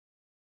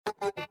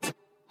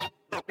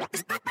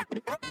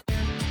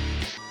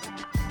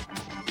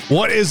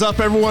What is up,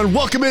 everyone?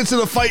 Welcome into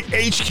the Fight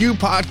HQ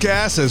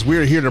podcast as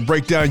we're here to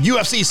break down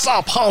UFC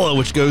Sao Paulo,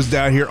 which goes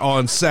down here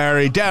on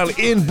Saturday down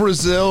in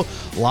Brazil.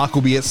 Lock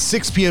will be at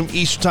 6 p.m.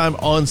 Eastern time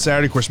on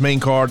Saturday. Of course, main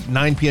card,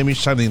 9 p.m.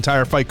 Eastern time, the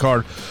entire fight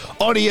card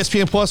on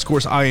ESPN+. Of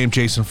course, I am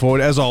Jason Floyd.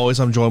 As always,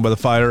 I'm joined by the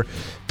fighter,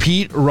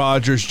 Pete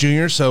Rogers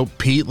Jr. So,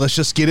 Pete, let's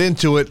just get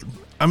into it.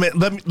 I mean,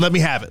 let me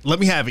have it. Let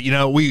me have it. You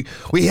know, we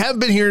haven't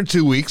been here in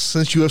 2 weeks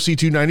since UFC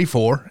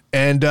 294,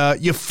 and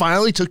you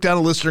finally took down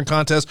a listener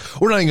contest.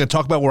 We're not even going to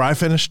talk about where I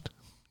finished.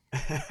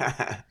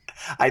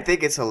 I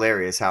think it's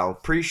hilarious how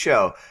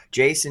pre-show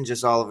Jason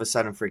just all of a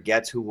sudden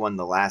forgets who won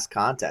the last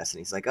contest,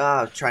 and he's like,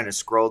 trying to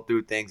scroll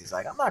through things. He's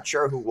like, I'm not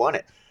sure who won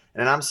it.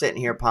 And then I'm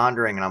sitting here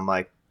pondering, and I'm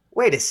like,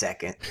 wait a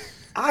second.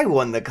 I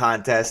won the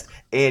contest,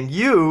 and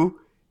you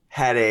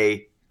had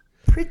a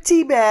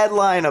pretty bad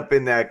lineup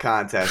in that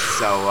contest.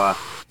 So,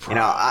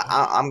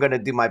 I'm going to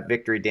do my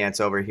victory dance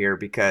over here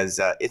because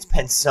it's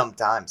been some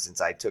time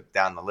since I took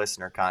down the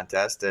listener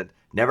contest and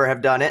never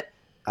have done it.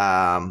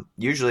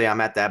 Usually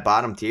I'm at that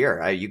bottom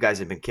tier. You guys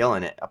have been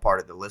killing it, a part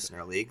of the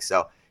listener league.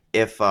 So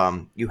if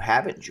you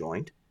haven't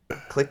joined,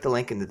 click the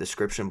link in the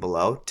description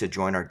below to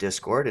join our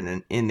Discord.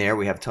 And in there,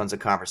 we have tons of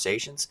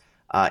conversations.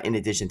 In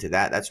addition to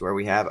that, that's where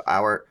we have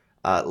our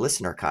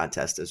listener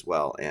contest as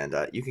well. And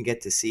you can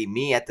get to see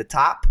me at the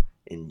top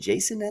and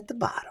Jason at the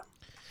bottom.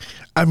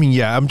 I mean,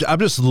 yeah, I'm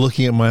just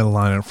looking at my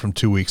lineup from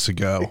 2 weeks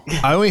ago.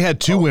 I only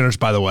had two winners,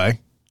 by the way,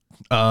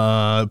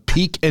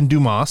 Peak and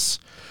Dumas.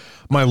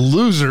 My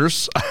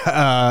losers,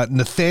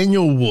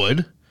 Nathaniel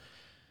Wood,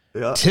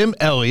 Tim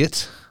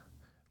Elliott,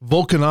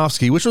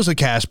 Volkanovski, which was a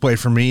cash play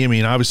for me. I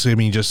mean, obviously,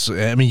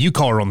 you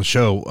called her on the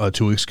show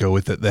 2 weeks ago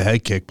with the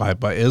head kick by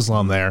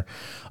Islam there.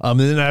 And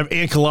then I have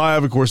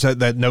Ankalaev, of course,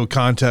 that no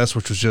contest,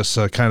 which was just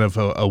kind of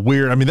a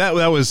weird. I mean, that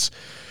was.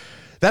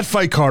 That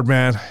fight card,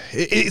 man,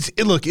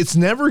 it's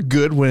never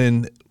good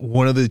when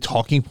one of the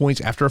talking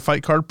points after a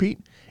fight card, Pete,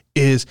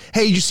 is,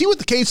 hey, did you see what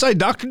the Cage-Side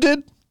Doctor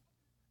did?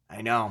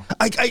 I know.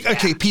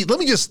 Okay, Pete, let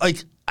me just,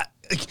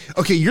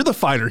 okay, you're the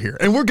fighter here,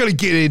 and we're going to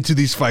get into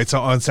these fights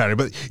on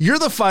Saturday, but you're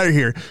the fighter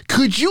here.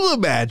 Could you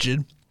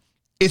imagine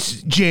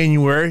it's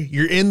January,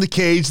 you're in the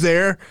cage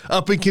there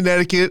up in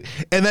Connecticut,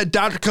 and that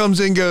doctor comes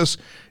in and goes,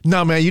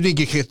 no, man, you didn't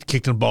get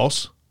kicked in the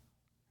balls?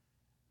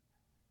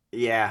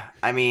 Yeah,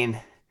 I mean,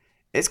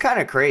 it's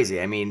kind of crazy.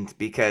 I mean,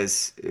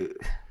 because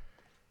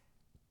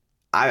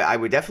I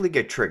would definitely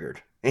get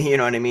triggered. You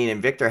know what I mean?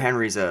 And Victor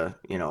Henry's a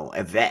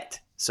vet.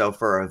 So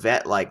for a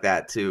vet like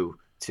that to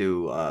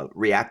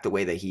react the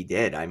way that he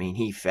did, I mean,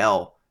 he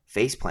fell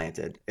face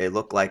planted. It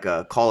looked like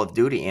a Call of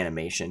Duty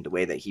animation, the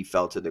way that he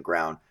fell to the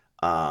ground.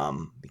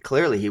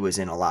 Clearly he was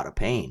in a lot of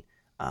pain,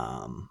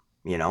 and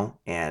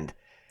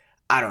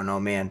I don't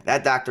know, man.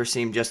 That doctor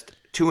seemed just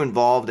too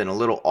involved and a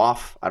little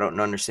off. I don't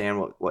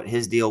understand what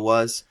his deal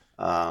was.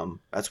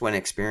 That's when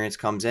experience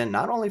comes in,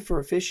 not only for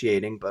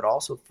officiating, but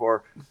also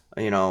for,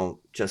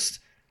 just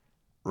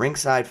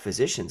ringside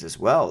physicians as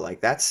well.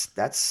 Like that's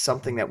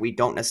something that we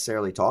don't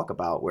necessarily talk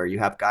about, where you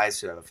have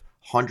guys who have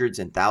hundreds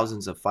and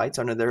thousands of fights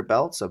under their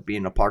belts of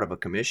being a part of a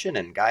commission,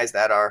 and guys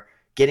that are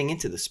getting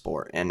into the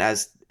sport. And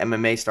as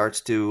MMA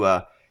starts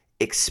to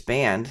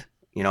expand,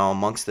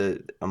 amongst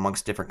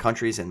different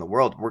countries in the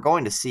world, we're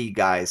going to see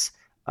guys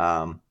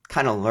kind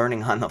of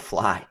learning on the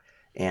fly.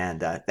 And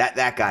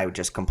that guy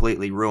just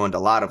completely ruined a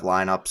lot of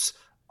lineups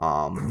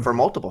for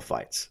multiple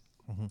fights.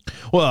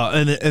 Well,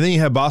 and then you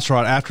have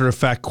Basrat after the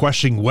fact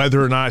questioning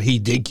whether or not he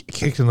did get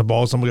kicked in the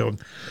balls. I'm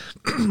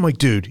like,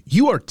 dude,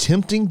 you are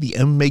tempting the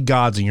MMA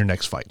gods in your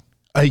next fight.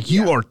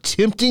 You are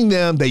tempting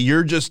them that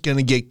you're just going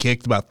to get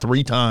kicked about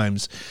 3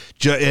 times.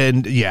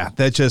 And yeah,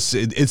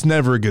 it's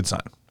never a good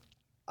sign.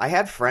 I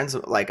had friends,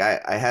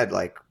 I had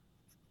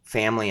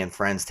family and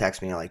friends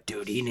text me like,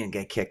 dude, he didn't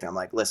get kicked. I'm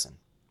like, listen.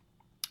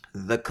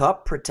 The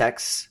cup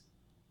protects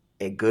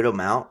a good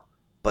amount,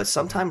 but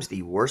sometimes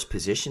the worst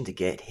position to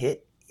get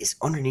hit is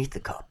underneath the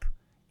cup.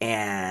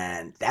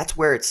 And that's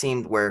where it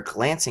seemed where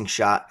glancing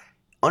shot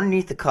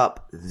underneath the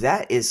cup,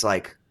 that is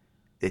like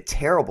the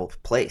terrible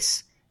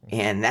place.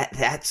 And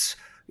that's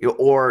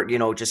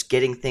just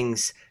getting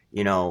things,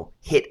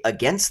 hit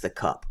against the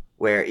cup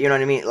where, you know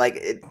what I mean?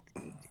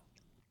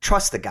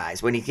 Trust the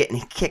guys when he's getting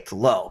kicked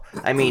low.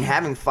 I mean,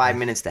 having 5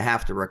 minutes to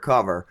have to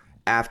recover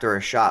after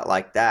a shot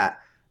like that,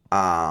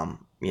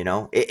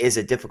 it is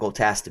a difficult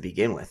task to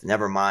begin with.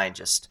 Never mind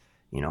just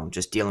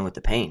dealing with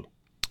the pain.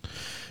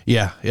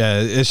 Yeah,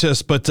 it's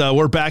just, but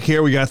we're back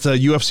here. We got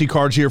UFC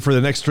cards here for the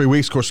next 3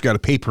 weeks. Of course, we got a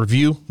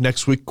pay-per-view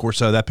next week. Of course,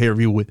 that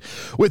pay-per-view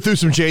went through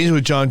some changes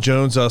with John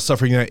Jones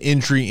suffering an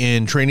injury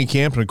in training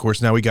camp. And, of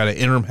course, now we got an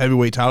interim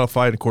heavyweight title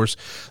fight. Of course,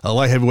 a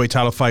light heavyweight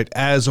title fight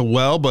as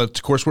well. But,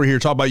 of course, we're here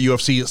to talk about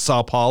UFC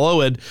Sao Paulo.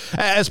 And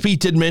as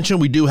Pete did mention,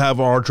 we do have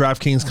our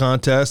DraftKings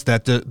contest.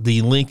 That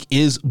the link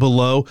is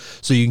below,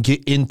 so you can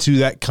get into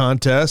that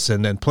contest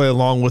and then play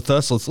along with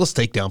us. Let's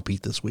take down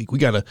Pete this week. We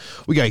gotta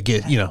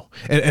get,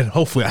 and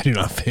hopefully hopefully I do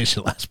not finish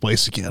in last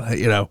place again.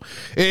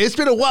 It's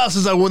been a while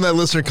since I won that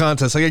listener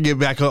contest. I got to get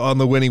back on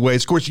the winning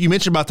ways. Of course, you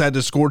mentioned about that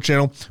Discord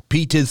channel.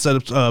 Pete did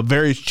set up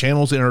various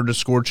channels in our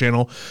Discord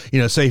channel.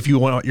 Say if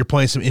you're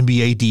playing some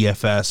NBA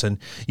DFS and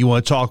you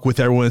want to talk with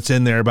everyone that's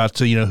in there about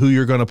who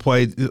you're going to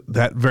play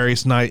that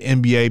various night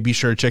NBA, be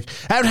sure to check.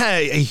 I haven't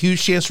had a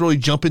huge chance to really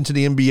jump into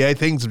the NBA.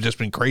 Things have just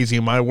been crazy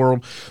in my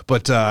world,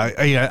 but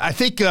I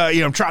think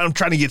I'm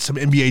trying to get some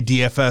NBA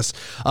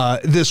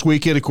DFS this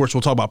weekend. Of course,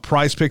 we'll talk about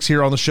Prize Picks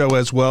here on the show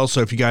as well.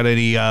 So if you got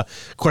any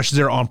questions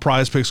there on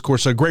Prize Picks, of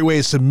course, a great way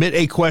to submit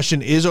a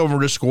question is over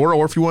Discord,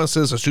 or if you want to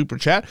send us a super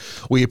chat,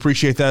 we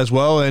appreciate that as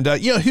well. And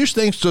huge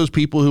thanks to those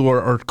people who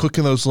are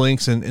clicking those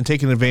links and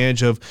taking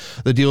advantage of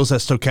the deals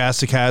that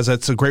Stochastic has.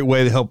 That's a great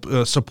way to help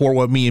support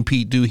what me and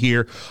Pete do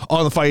here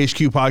on the Fight HQ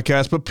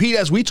podcast. But Pete,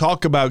 as we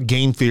talk about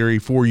game theory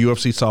for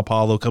UFC Sao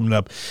Paulo coming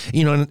up,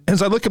 and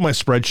as I look at my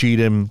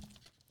spreadsheet and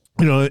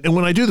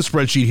when I do the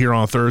spreadsheet here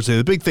on Thursday,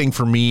 the big thing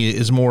for me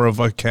is more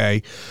of,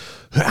 okay,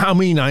 how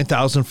many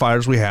 9,000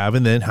 fighters we have,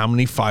 and then how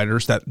many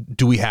fighters that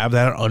do we have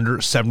that are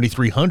under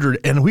 7,300?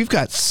 And we've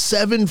got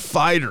 7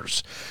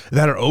 fighters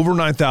that are over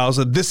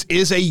 9,000. This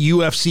is a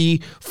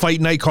UFC fight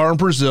night card in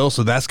Brazil,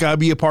 so that's got to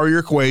be a part of your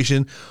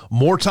equation.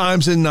 More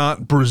times than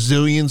not,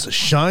 Brazilians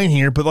shine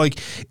here, but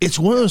it's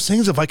one of those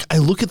things of I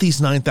look at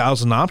these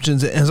 9,000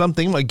 options, and as I'm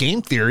thinking about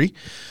game theory,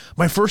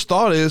 my first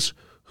thought is,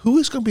 who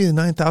is going to be the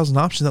 9,000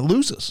 option that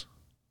loses?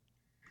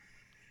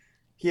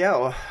 Yeah,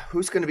 well,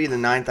 who's going to be the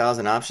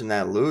 9,000 option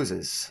that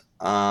loses?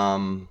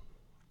 I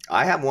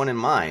have one in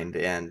mind,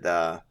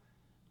 and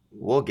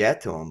we'll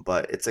get to him.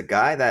 But it's a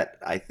guy that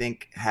I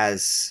think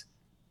has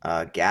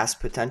gas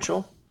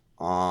potential,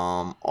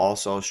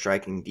 also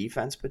striking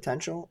defense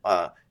potential,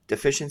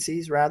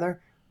 deficiencies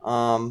rather.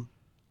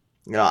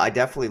 I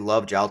definitely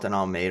love Jalton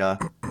Almeida.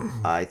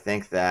 I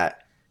think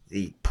that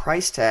the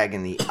price tag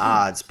and the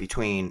odds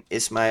between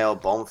Ismael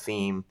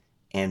Bonfim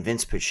and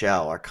Vince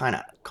Pichel are kind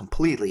of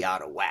completely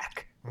out of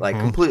whack.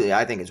 Completely,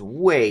 I think it's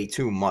way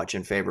too much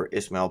in favor of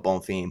Ismael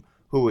Bonfim,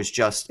 who was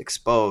just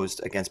exposed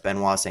against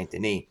Benoit Saint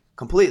Denis.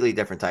 Completely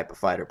different type of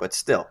fighter, but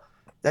still,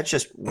 that's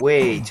just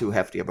way too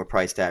hefty of a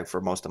price tag for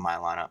most of my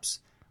lineups.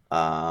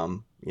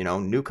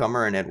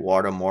 Newcomer and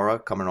Eduardo Mora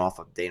coming off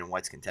of Dana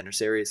White's Contender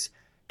Series.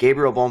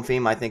 Gabriel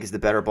Bonfim, I think, is the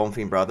better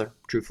Bonfim brother,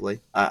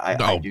 truthfully.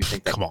 I do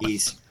think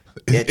that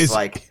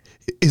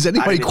Is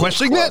anybody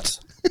questioning that?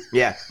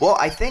 Yeah. Well,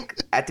 I think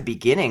at the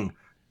beginning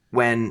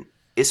when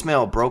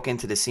Ismael broke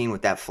into the scene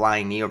with that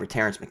flying knee over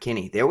Terrence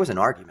McKinney, there was an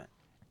argument.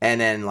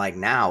 And then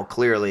now,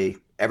 clearly,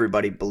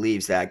 everybody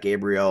believes that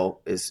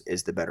Gabriel is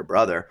the better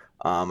brother.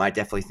 I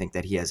definitely think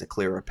that he has a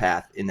clearer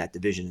path in that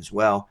division as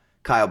well.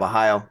 Kyle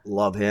Bahayo,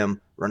 love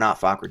him. Renat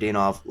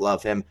Fakhretdinov,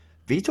 love him.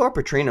 Vitor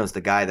Petrino's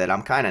the guy that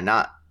I'm kind of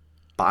not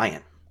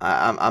buying.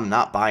 I'm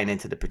not buying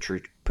into the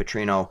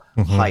Petrino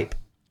hype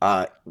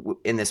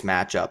in this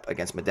matchup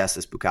against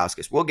Modestas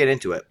Bukauskas. We'll get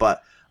into it,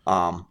 but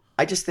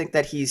I just think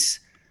that he's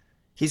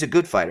a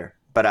good fighter,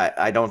 but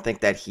I don't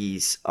think that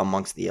he's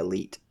amongst the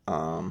elite.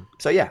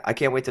 So yeah, I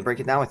can't wait to break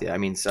it down with you. I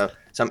mean, so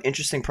some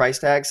interesting price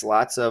tags,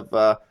 lots of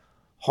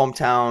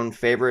hometown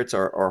favorites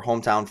or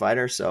hometown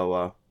fighters.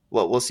 So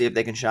we'll see if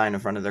they can shine in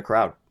front of their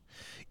crowd.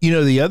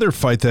 The other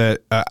fight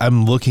that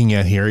I'm looking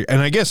at here,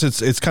 and I guess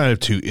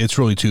it's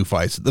really two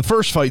fights. The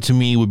first fight to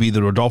me would be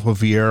the Rodolfo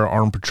Vieira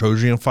Arn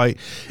Petrosyan fight.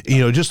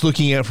 Just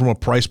looking at it from a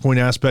price point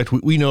aspect,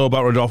 we know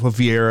about Rodolfo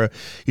Vieira,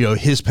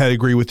 his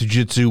pedigree with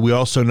jiu-jitsu. We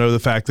also know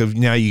the fact that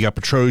now you got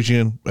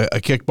Petrosyan,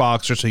 a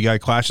kickboxer, so you got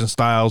clashing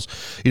styles.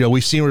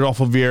 We've seen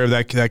Rodolfo Vieira,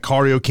 that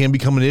cardio can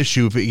become an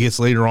issue if it gets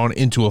later on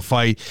into a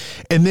fight.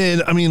 And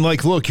then,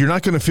 look, you're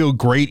not going to feel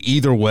great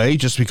either way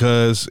just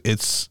because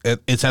it's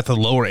at the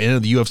lower end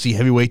of the UFC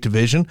heavyweight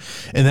division,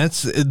 and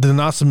that's the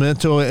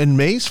Nascimento and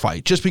Mays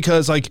fight, just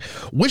because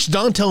which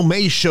Dontel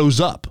Mays shows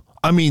up.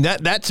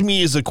 That to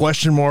me is a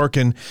question mark,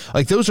 and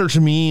those are to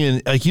me,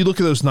 and you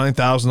look at those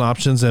 9,000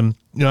 options, and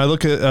I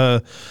look at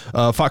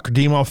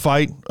Fakhretdinov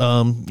fight,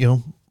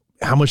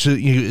 how much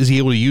is he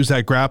able to use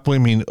that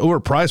grappling?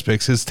 Over Prize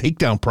Picks, his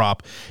takedown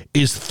prop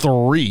is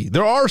 3.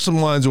 There are some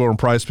lines over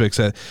Prize Picks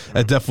that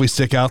definitely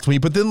stick out to me,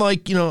 but then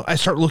I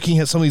start looking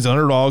at some of these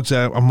underdogs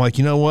that I'm like,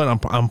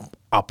 what,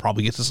 I'll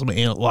probably get to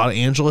a lot of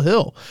Angela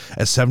Hill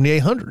at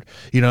 7,800.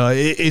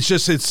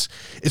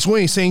 It's one of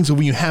these things that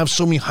when you have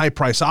so many high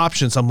price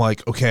options, I'm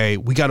like, okay,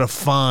 we got to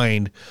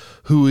find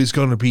who is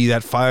going to be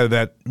that fighter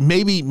that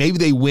maybe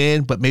they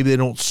win, but maybe they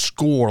don't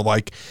score.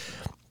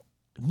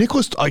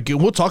 Nicholas,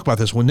 we'll talk about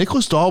this one.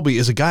 Nicholas Dalby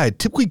is a guy that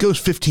typically goes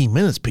 15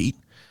 minutes, Pete.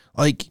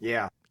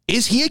 Yeah,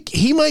 is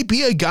he might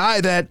be a guy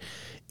that,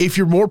 if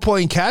you're more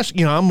playing cash,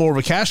 I'm more of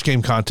a cash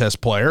game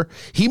contest player.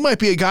 He might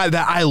be a guy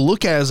that I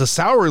look at as a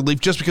sour relief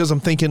just because I'm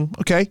thinking,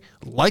 okay,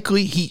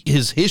 likely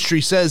his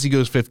history says he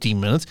goes 15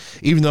 minutes,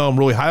 even though I'm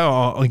really high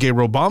on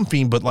Gabriel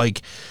Bonfim. But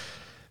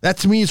that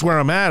to me is where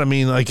I'm at.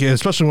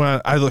 Especially when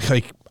I look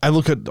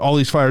at all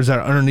these fighters that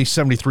are underneath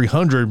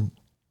 7,300.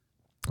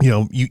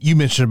 You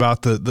mentioned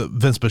about the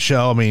Vince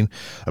Michelle. I mean,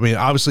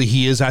 obviously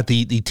he is at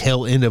the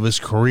tail end of his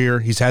career.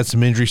 He's had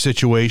some injury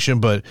situation,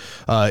 but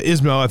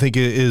Ismail, I think,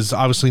 is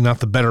obviously not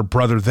the better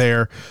brother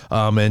there.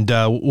 And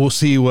we'll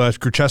see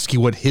Gruchevsky,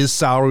 what his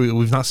salary.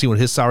 We've not seen what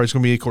his salary is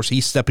going to be. Of course,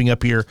 he's stepping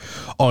up here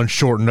on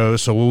short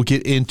notice, so we'll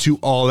get into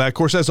all of that. Of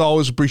course, as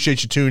always,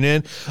 appreciate you tuning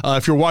in.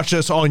 If you're watching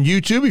us on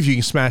YouTube, if you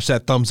can smash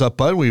that thumbs up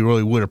button, we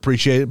really would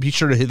appreciate it. Be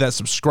sure to hit that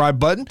subscribe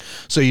button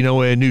so you know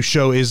when a new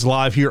show is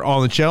live here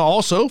on the channel.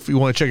 Also, if you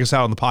want to check us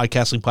out on the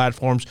podcasting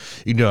platforms,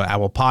 you can do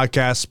Apple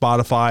Podcasts,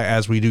 Spotify,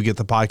 as we do get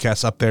the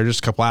podcast up there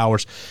just a couple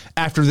hours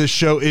after this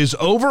show is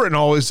over, and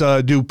always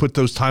do put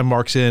those time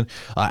marks in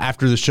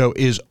after the show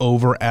is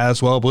over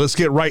as well. But let's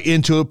get right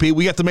into it, Pete.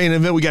 We got the main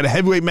event. We got a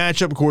heavyweight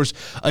matchup. Of course,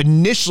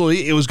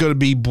 initially it was going to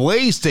be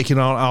Blaydes taking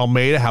on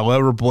Almeida.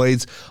 However,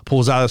 Blaydes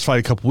pulls out of this fight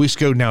a couple weeks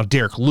ago. Now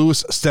Derek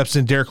Lewis steps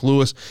in. Derek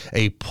Lewis,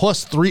 a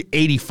plus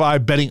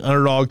 385 betting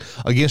underdog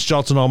against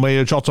Jailton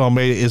Almeida. Jailton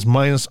Almeida is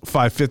minus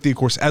 550. Of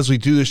course, as we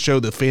do this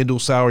show, the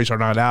FanDuel salaries are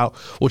not out.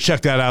 We'll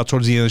check that out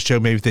towards the end of the show,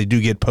 maybe if they do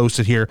get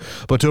posted here.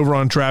 But over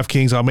on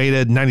DraftKings,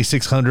 Almeida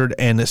 9,600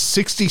 and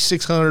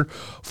 6,600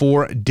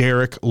 for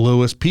Derek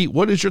Lewis. Pete,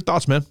 what is your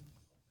thoughts, man?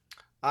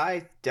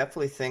 I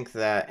definitely think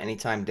that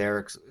anytime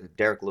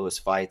Derek Lewis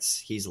fights,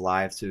 he's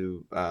live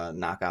to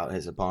knock out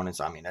his opponents.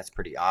 I mean, that's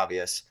pretty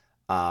obvious.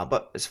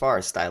 But as far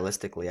as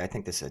stylistically, I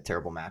think this is a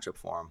terrible matchup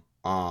for him.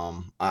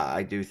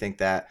 I do think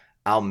that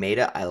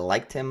Almeida, I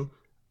liked him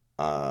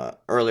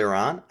earlier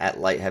on at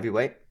light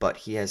heavyweight, but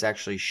he has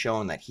actually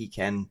shown that he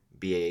can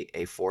be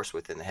a force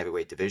within the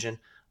heavyweight division.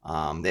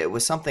 It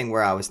was something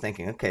where I was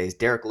thinking, okay, is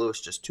Derek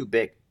Lewis just too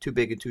big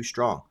and too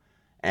strong?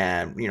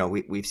 And,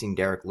 we've seen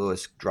Derek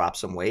Lewis drop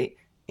some weight,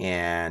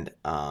 and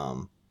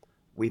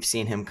we've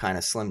seen him kind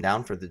of slim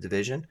down for the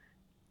division.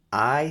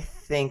 I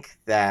think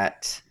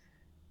that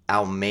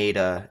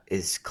Almeida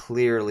is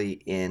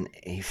clearly in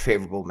a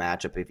favorable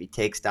matchup if he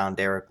takes down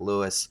Derek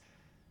Lewis.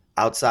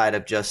 Outside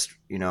of just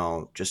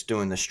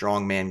doing the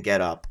strongman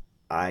get up,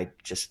 I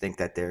just think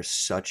that there's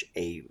such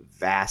a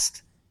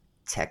vast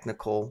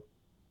technical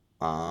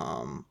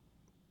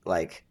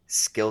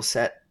skill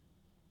set.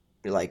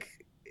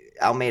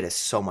 Almeida is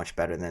so much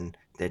better than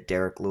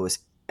Derek Lewis.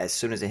 As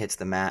soon as it hits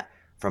the mat,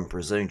 from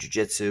Brazilian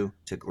Jiu-Jitsu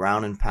to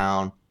ground and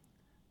pound,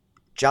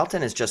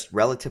 Jailton is just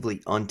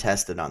relatively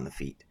untested on the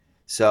feet.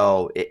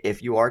 So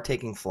if you are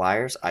taking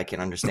flyers, I can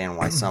understand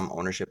why some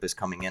ownership is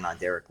coming in on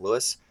Derek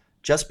Lewis,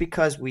 just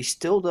because we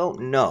still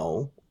don't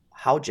know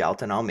how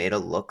Jailton Almeida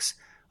looks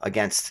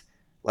against,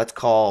 let's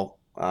call,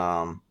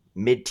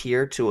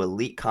 mid-tier to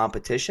elite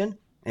competition.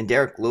 And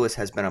Derek Lewis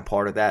has been a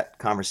part of that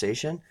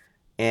conversation.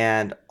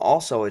 And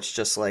also, it's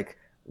just like,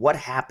 what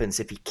happens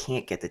if he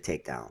can't get the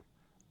takedown?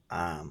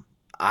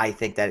 I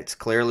think that it's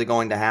clearly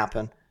going to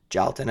happen.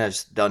 Jailton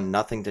has done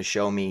nothing to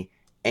show me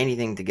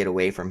anything to get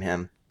away from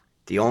him.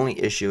 The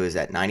only issue is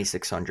at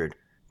 9,600,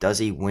 does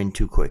he win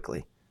too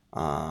quickly?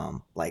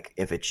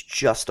 If it's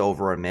just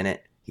over a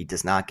minute, he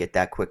does not get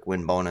that quick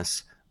win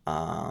bonus.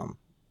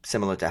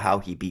 Similar to how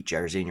he beat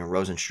Jairzinho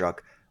Rosenstruck,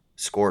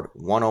 scored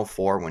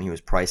 104 when he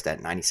was priced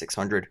at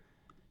 9,600.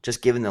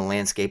 Just given the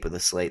landscape of the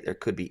slate, there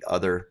could be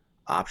other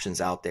options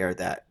out there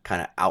that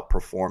kind of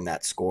outperform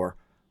that score.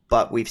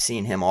 But we've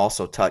seen him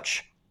also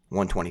touch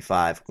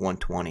 125,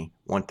 120,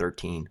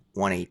 113,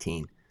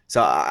 118.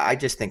 So I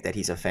just think that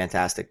he's a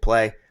fantastic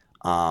play.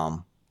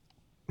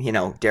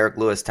 Derek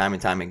Lewis, time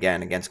and time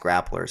again against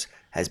grapplers,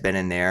 has been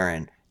in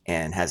there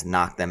and has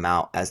knocked them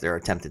out as they're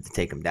attempted to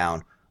take him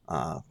down.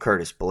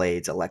 Curtis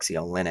Blaydes, Alexei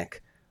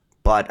Oleinik.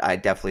 But I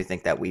definitely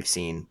think that we've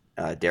seen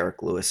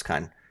Derek Lewis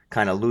kind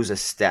of lose a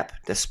step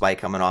despite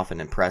coming off an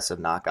impressive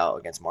knockout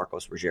against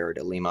Marcos Rogério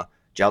de Lima.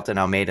 Jailton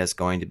Almeida is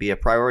going to be a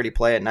priority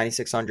play at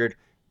 9,600.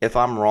 If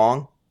I'm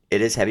wrong,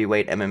 it is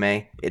heavyweight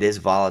MMA. It is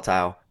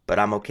volatile, but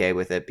I'm okay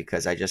with it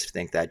because I just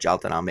think that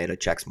Jailton Almeida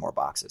checks more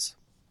boxes.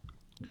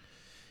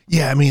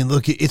 Yeah, I mean,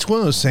 look, it's one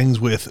of those things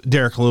with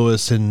Derek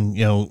Lewis, and,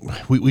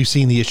 we've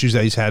seen the issues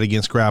that he's had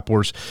against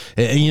grapplers.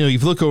 And,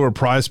 if you look over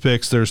Prize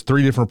Picks, there's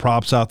 3 different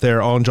props out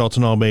there on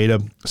Jailton Almeida.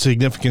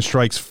 Significant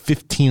strikes,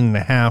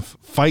 15.5,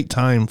 fight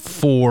time,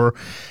 4,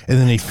 and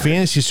then a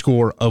fantasy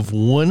score of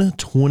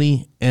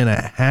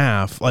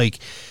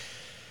 120.5.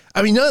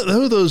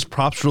 None of those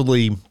props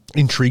really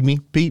intrigue me,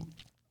 Pete.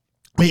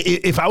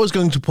 If I was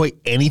going to play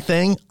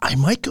anything, I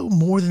might go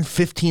more than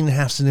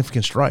 15.5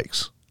 significant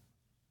strikes.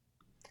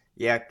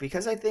 Yeah,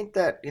 because I think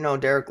that,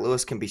 Derek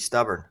Lewis can be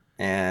stubborn,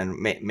 and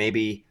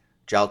maybe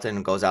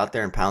Jailton goes out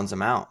there and pounds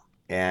him out.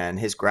 And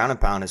his ground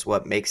and pound is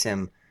what makes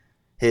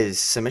his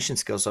submission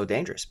skills so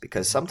dangerous,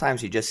 because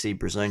sometimes you just see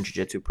Brazilian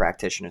Jiu-Jitsu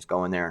practitioners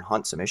go in there and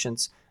hunt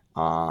submissions.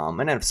 And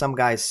then if some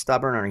guy's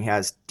stubborn or he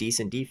has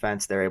decent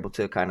defense, they're able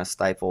to kind of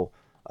stifle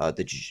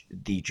the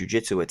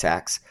Jiu-Jitsu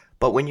attacks.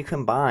 But when you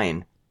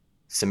combine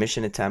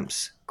submission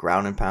attempts,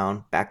 ground and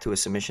pound, back to a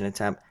submission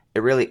attempt,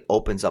 it really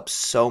opens up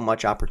so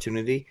much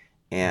opportunity.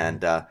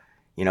 And,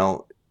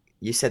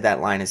 you said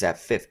that line is at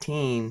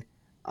 15.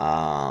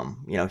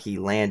 He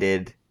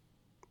landed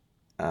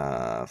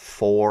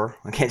 4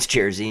 against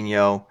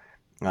Jairzinho.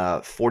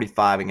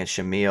 45 against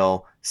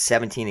Shamil,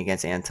 17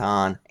 against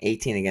Anton,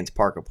 18 against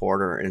Parker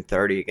Porter, and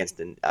 30 against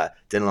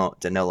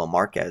Danilo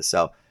Marquez.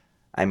 So,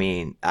 I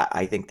mean,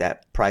 I think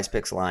that Prize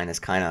Picks line is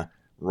kind of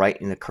right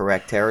in the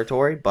correct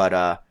territory, but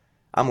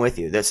I'm with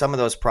you. There's some of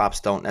those props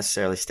don't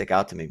necessarily stick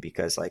out to me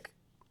because, like,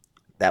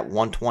 that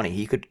 120,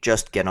 he could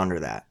just get under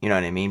that, you know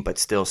what I mean, but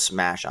still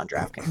smash on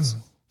DraftKings.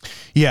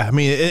 Yeah, I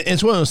mean,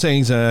 it's one of those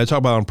things I talk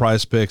about on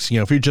Prize Picks. You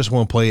know, if you just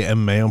want to play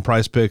MMA on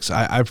Prize Picks,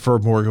 I prefer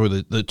more go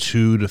with the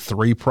 2 to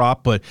 3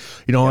 prop. But,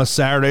 you know, on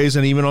Saturdays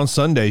and even on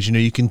Sundays, you know,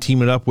 you can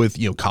team it up with,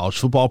 you know, college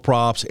football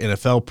props,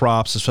 NFL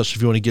props, especially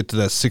if you want to get to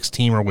that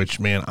 6-teamer, which,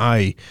 man,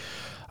 I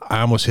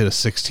almost hit a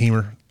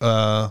 6-teamer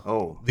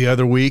the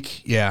other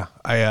week. Yeah.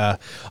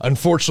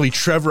 Unfortunately,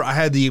 Trevor, I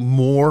had the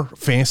more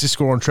fancy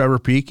score on Trevor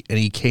Peak, and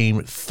he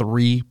came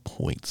 3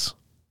 points.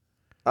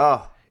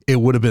 Oh. It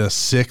would have been a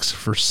 6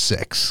 for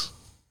 6.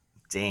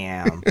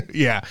 Damn.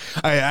 Yeah.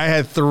 I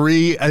had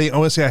 3. I think I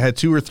want to say I had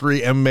 2 or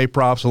 3 MMA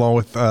props along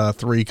with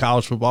 3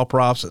 college football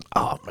props. And,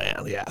 oh,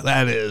 man. Yeah,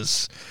 that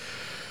is.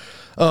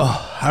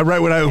 Oh, right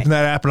when I opened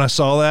that app and I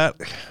saw that,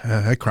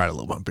 I cried a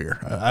little bit beer.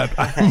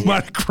 I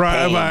might have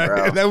cried.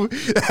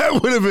 That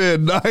would have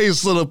been a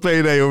nice little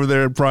payday over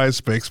there at Prize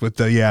Picks. But,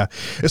 yeah,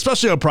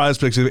 especially on Prize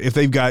Picks, if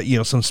they've got, you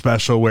know, some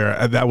special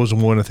where that was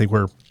one, I think,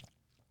 where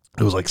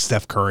it was like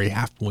Steph Curry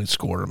half-point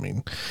score. I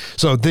mean,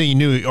 so then you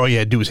knew all you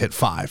had to do was hit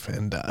 5,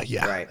 and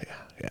yeah.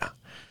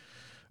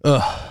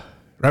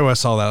 Right when I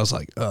saw that, I was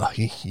like,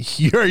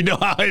 you already know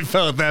how I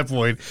felt at that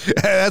point.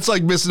 That's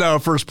like missing out on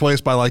first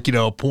place by, like, you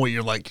know, a point.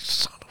 You're like,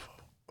 son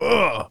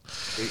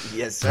of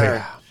yes,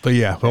 sir. But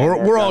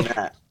we're all.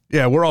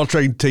 Yeah, we're all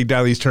trying to take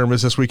down these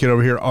tournaments this weekend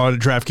over here on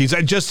DraftKings.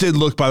 I just did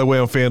look, by the way,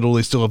 on FanDuel.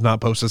 They still have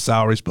not posted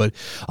salaries, but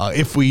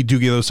if we do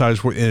get those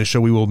salaries in a show,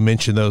 we will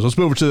mention those. Let's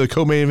move over to the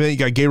co-main event. You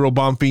got Gabriel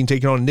Bonfim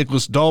taking on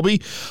Nicholas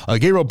Dalby.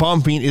 Gabriel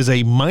Bonfim is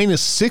a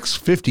minus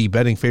 650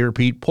 betting favorite,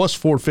 Pete, plus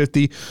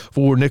 450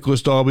 for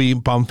Nicholas Dalby.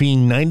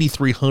 Bonfim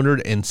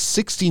 9,300 and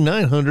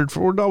 6,900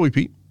 for Dalby,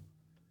 Pete.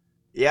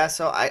 Yeah,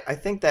 so I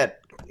think that,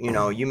 you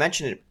know, you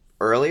mentioned it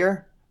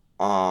earlier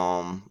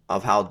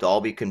of how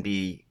Dalby can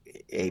be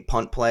a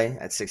punt play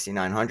at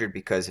 6,900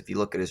 because if you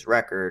look at his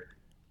record,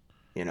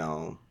 you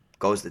know,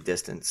 goes the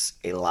distance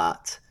a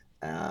lot,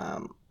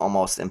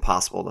 almost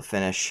impossible to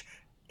finish.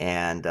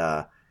 And,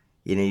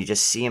 you know, you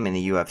just see him in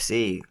the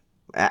UFC.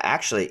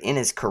 Actually, in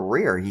his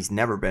career, he's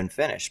never been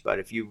finished. But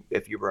if you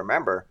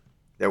remember,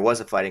 there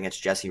was a fight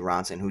against Jesse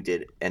Ronson who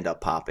did end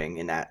up popping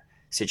in that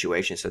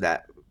situation. So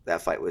that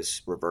fight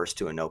was reversed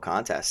to a no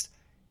contest.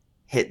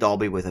 Hit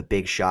Dalby with a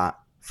big shot,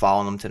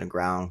 followed him to the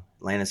ground,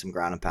 landed some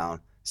ground and pound,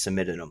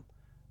 submitted him.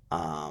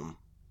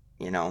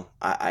 You know,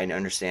 I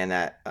understand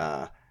that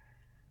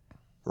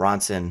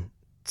Ronson,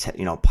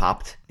 you know,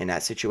 popped in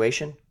that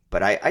situation,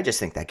 but I just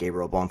think that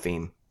Gabriel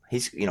Bonfim,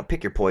 he's, you know,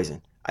 pick your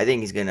poison. I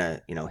think he's going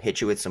to, you know, hit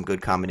you with some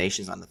good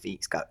combinations on the feet.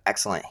 He's got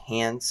excellent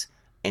hands,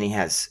 and he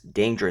has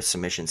dangerous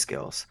submission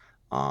skills.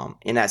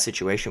 In that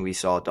situation, we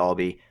saw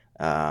Dalby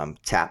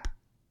tap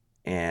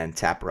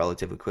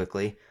relatively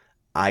quickly.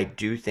 I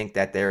do think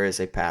that there is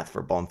a path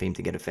for Bonfim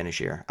to get a finish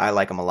here. I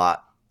like him a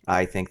lot.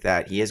 I think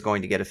that he is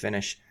going to get a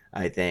finish.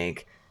 I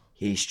think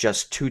he's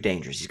just too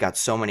dangerous. He's got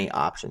so many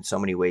options, so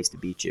many ways to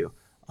beat you.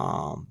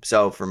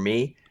 So for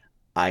me,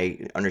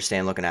 I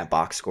understand looking at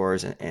box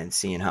scores and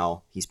seeing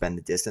how he's been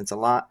the distance a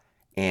lot.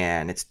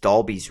 And it's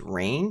Dalby's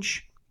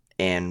range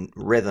and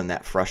rhythm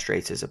that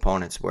frustrates his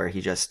opponents, where he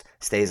just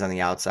stays on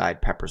the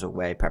outside, peppers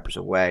away.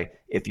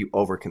 If you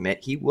overcommit,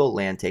 he will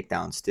land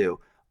takedowns too.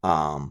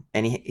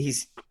 And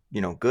he's,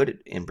 you know, good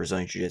in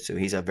Brazilian Jiu-Jitsu.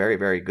 He's a very,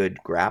 very good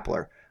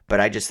grappler.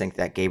 But I just think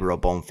that Gabriel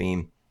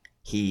Bonfim,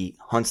 he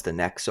hunts the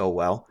neck so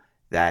well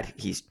that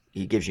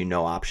he gives you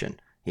no option.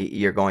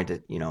 You're going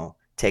to, you know,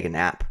 take a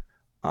nap,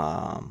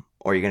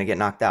 or you're going to get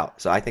knocked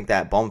out. So I think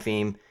that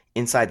Bonfim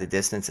inside the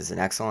distance is an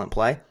excellent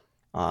play.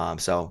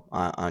 So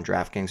on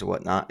DraftKings or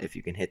whatnot, if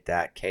you can hit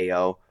that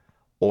KO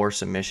or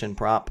submission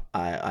prop,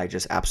 I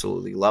just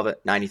absolutely love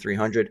it.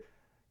 9,300.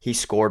 He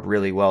scored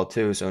really well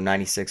too. So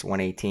 96,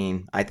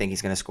 118. I think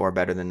he's going to score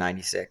better than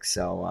 96.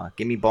 So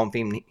give me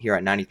Bonfim here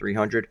at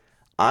 9,300.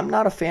 I'm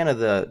not a fan of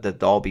the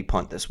Dalby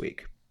punt this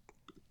week.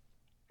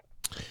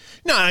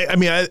 No, I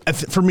mean,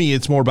 for me,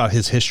 it's more about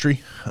his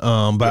history,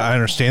 but I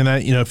understand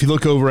that. You know, if you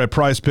look over at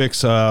Prize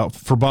Picks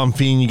for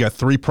Bonfim, you got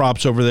 3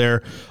 props over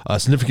there,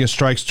 significant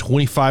strikes,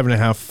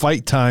 25.5,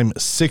 fight time,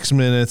 6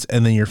 minutes,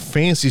 and then your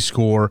fancy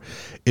score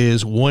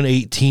is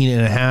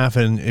 118.5.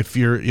 And if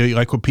you're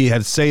like what Pete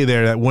had to say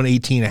there, that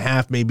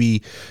 118.5,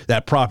 maybe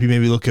that prop, you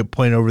maybe look at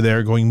playing over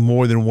there going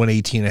more than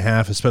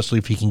 118.5, especially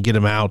if you can get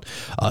him out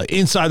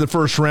inside the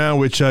first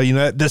round, which, you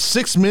know, the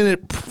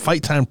 6-minute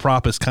fight time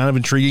prop is kind of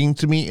intriguing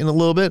to me in a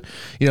little bit.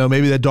 You know,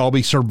 maybe that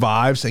Dalby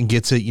survives and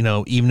gets it, you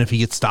know, even if he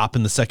gets stopped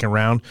in the second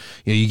round,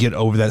 you know, you get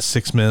over that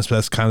 6 minutes, but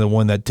that's kind of the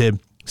one that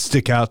did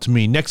stick out to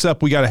me. Next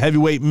up, we got a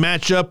heavyweight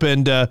matchup,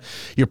 and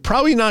you're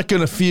probably not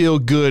going to feel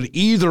good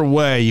either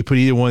way you put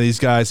either one of these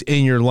guys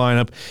in your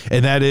lineup,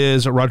 and that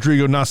is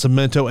Rodrigo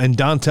Nascimento and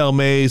Dontel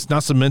Mays.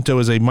 Nascimento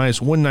is a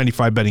minus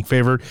 195 betting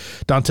favorite.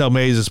 Dontel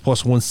Mays is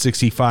plus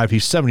 165.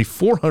 He's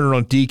 7,400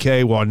 on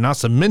DK, while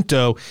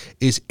Nascimento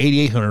is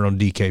 8,800 on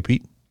DK,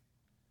 Pete.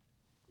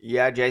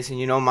 Yeah, Jason,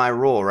 you know my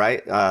rule,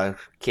 right?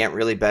 Can't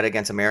really bet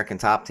against American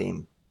Top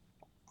Team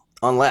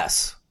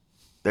unless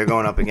they're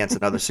going up against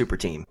another super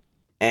team.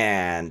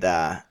 And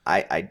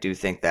I do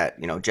think that,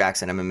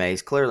 Jackson MMA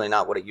is clearly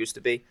not what it used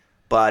to be,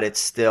 but it's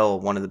still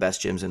one of the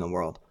best gyms in the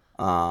world.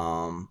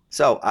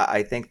 So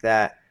I think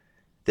that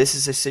this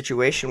is a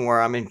situation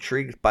where I'm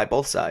intrigued by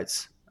both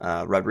sides.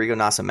 Rodrigo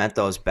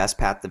Nascimento's best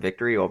path to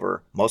victory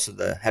over most of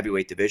the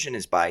heavyweight division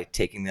is by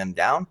taking them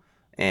down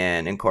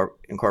and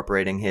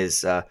incorporating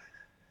his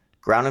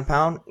ground and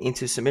pound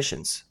into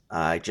submissions.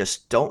 I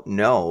just don't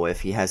know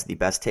if he has the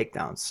best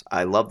takedowns.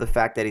 I love the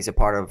fact that he's a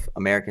part of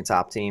American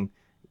Top Team,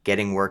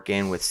 getting work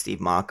in with Steve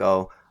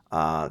Mocco.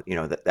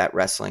 That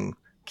wrestling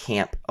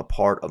camp, a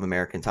part of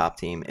American Top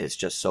Team, is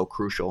just so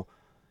crucial.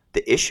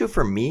 The issue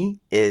for me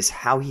is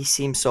how he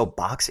seems so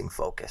boxing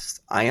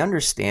focused. I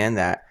understand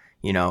that,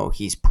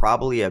 he's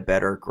probably a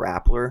better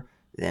grappler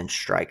than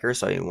striker,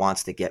 so he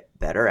wants to get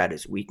better at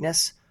his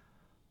weakness.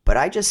 But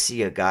I just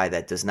see a guy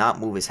that does not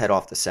move his head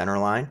off the center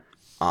line.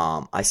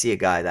 I see a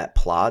guy that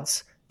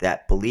plods,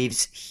 that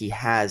believes he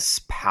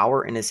has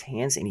power in his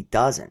hands, and he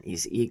doesn't.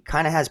 He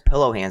kind of has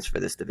pillow hands for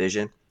this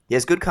division. He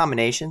has good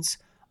combinations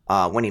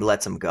when he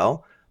lets them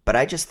go, but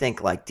I just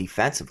think,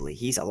 defensively,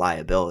 he's a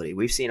liability.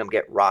 We've seen him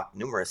get rocked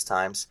numerous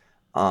times.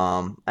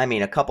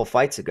 A couple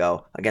fights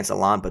ago against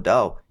Alain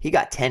Badeau, he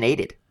got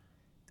 10-8'd.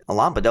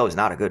 Alain Badeau is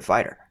not a good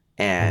fighter,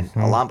 and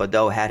Alain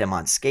Badeau had him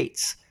on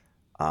skates.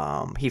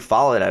 He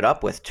followed it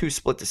up with 2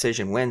 split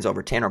decision wins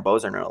over Tanner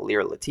Boser and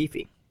Alir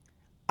Latifi.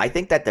 I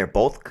think that they're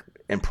both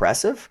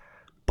impressive,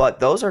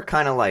 but those are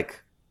kind of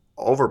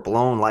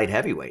overblown light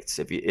heavyweights,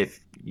 if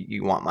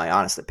you want my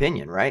honest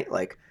opinion, right?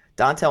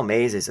 Dontel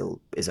Mays is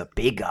a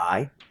big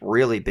guy,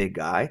 really big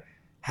guy,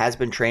 has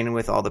been training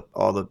with all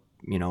the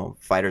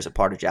fighters a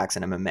part of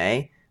Jackson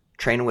MMA,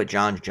 training with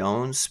John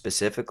Jones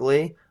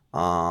specifically,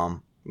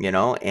 and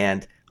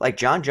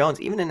John Jones,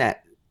 even in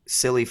that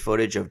silly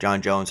footage of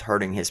John Jones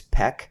hurting his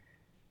pec,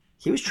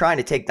 he was trying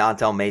to take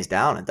Dontel Mays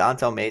down, and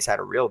Dontel Mays had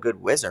a real good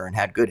whizzer and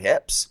had good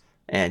hips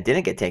and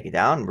didn't get taken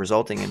down,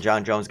 resulting in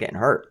John Jones getting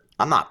hurt.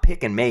 I'm not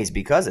picking Mays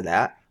because of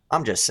that.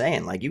 I'm just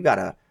saying, you got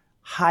a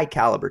high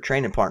caliber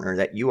training partner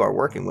that you are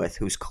working with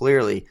who's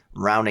clearly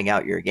rounding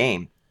out your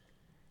game.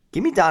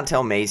 Give me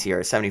Dontel Mays here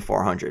at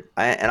 7,400.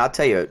 And I'll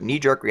tell you,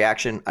 knee-jerk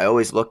reaction, I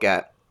always look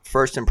at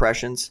first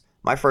impressions.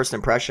 My first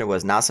impression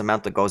was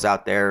Nascimento goes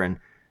out there and,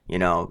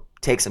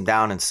 takes him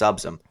down and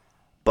subs him.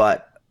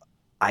 But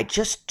I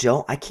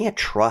can't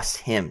trust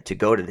him to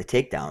go to the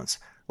takedowns.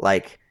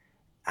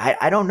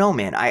 I don't know,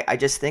 man. I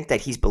just think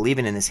that he's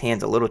believing in his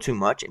hands a little too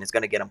much, and it's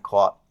going to get him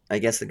caught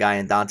against the guy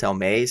in Dontel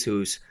Mays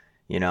who's,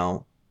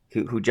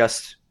 who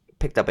just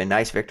picked up a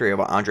nice victory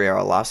over Andrei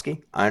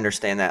Arlovsky. I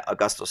understand that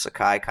Augusto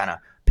Sakai kind of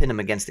pinned him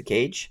against the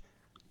cage,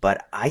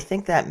 but I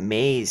think that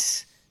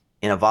Mays,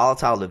 in a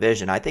volatile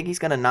division, I think he's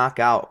going to knock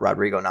out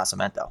Rodrigo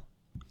Nascimento.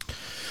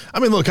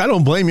 Look, I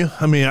don't blame you.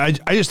 I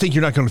just think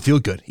you're not going to feel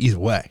good either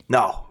way.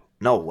 No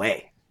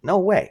way.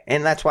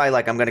 And that's why,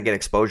 I'm going to get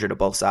exposure to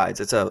both sides.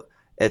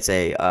 It's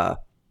a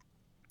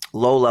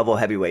low-level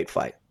heavyweight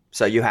fight.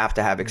 So you have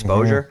to have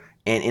exposure. Mm-hmm.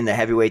 And in the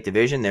heavyweight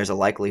division, there's a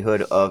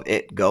likelihood of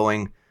it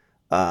going,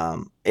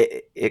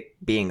 it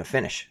being a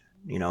finish,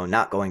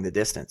 not going the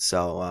distance.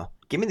 So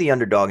give me the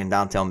underdog in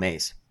Dontel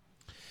Mays.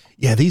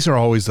 Yeah, these are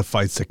always the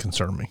fights that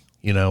concern me.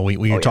 When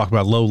you talk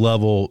about low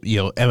level,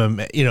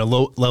 MMA,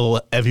 low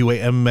level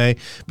heavyweight MMA,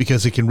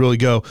 because it can really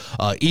go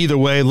either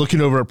way.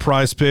 Looking over at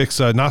Prize Picks,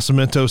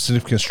 Nascimento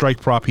significant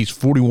strike prop, he's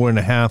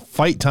 41.5.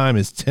 Fight time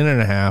is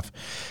 10.5.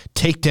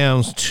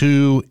 Takedowns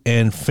 2,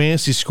 and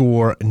fantasy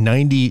score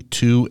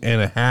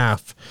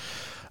 92.5.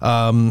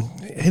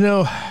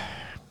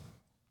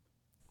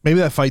 Maybe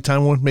that fight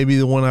time one, maybe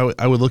the one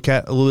I would look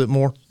at a little bit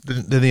more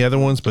than the other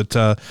ones. But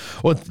you're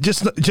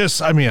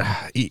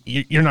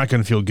not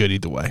going to feel good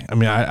either way.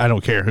 I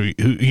don't care who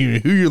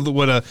you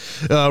want to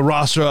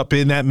roster up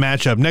in that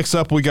matchup. Next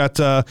up, we got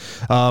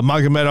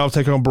Magomedov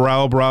taking on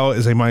Barao. Barao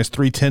is a minus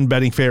 310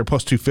 betting favorite,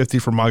 plus 250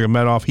 for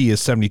Magomedov. He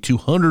is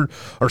 7,200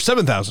 or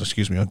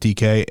 7,000, on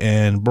DK,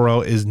 and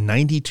Barao is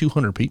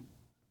 9,200. Pete.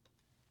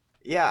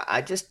 Yeah,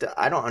 I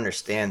don't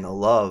understand the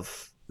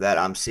love that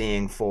I'm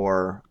seeing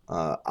for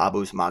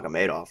Abus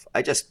Magomedov.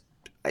 I just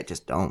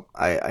don't.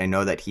 I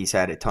know that he's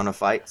had a ton of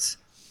fights.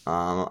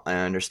 I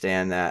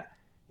understand that,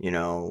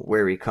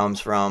 where he comes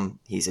from.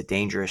 He's a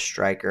dangerous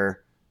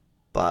striker.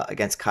 But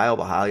against Caio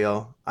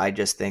Borralho, I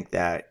just think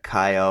that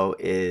Caio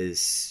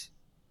is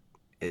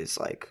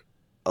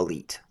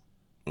elite.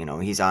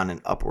 He's on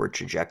an upward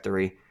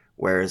trajectory,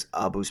 whereas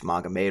Abus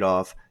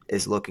Magomedov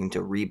is looking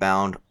to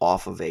rebound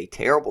off of a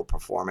terrible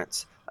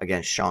performance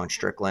against Sean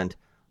Strickland.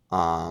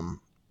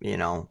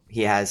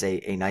 He has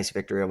a nice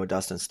victory over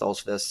Dustin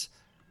Stoltzfus.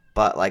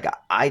 But like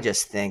I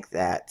just think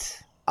that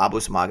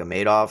Abus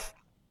Magomedov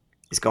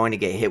is going to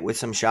get hit with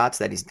some shots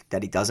that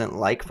he doesn't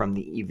like from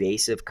the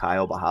evasive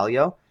Kyle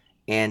Bahalio.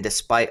 And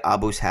despite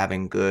Abus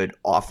having good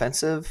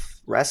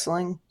offensive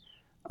wrestling,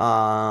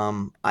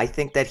 I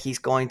think that he's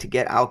going to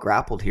get out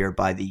grappled here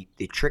by the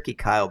tricky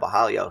Kyle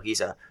Bahalio.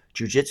 He's a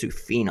jiu-jitsu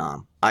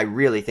phenom. I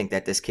really think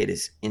that this kid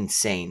is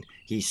insane.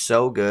 He's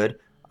so good.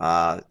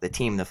 The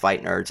team, the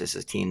Fight Nerds, is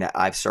a team that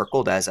I've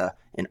circled as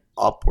an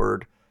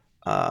upper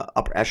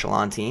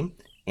echelon team.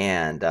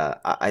 And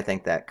I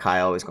think that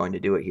Kyle is going to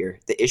do it here.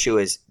 The issue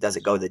is, does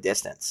it go the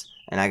distance?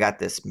 And I got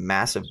this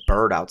massive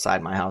bird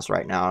outside my house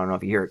right now. I don't know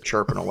if you hear it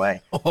chirping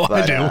away. Oh,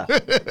 but, I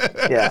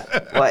do. Yeah.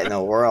 What in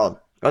the world?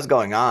 What's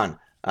going on?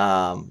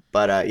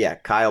 Yeah,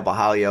 Kyle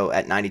Bahalio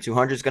at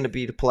 9,200 is going to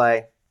be the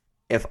play.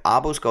 If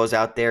Abus goes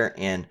out there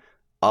and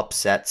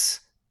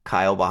upsets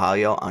Kyle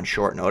Bahalio on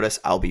short notice,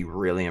 I'll be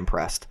really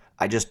impressed.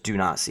 I just do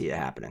not see it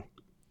happening.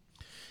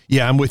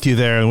 Yeah, I'm with you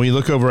there. And when you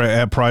look over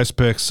at Prize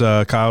Picks,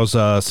 Kyle's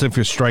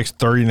significant strikes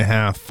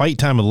 30.5, fight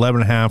time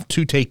 11.5,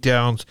 2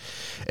 takedowns,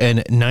 and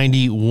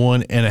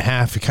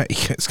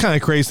 91.5. It's kind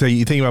of crazy that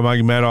you think about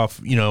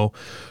Magomedov,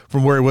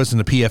 from where he was in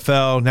the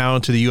PFL now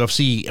into the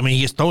UFC. I mean,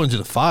 he gets thrown into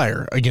the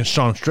fire against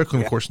Sean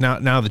Strickland, of course,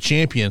 now the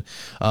champion,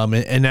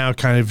 and now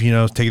kind of,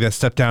 taking that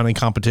step down in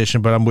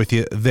competition, but I'm with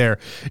you there.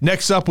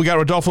 Next up, we got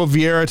Rodolfo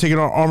Vieira taking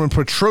on Armin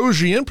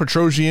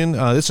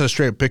Petrosyan. This is a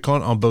straight pick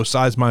on both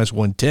sides, minus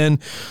 110.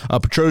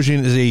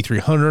 Petrosyan is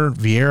 8,300.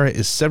 Vieira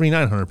is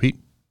 7,900, Pete.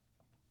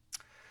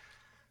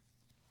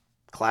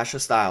 Clash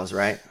of styles,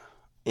 right?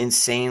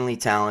 Insanely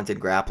talented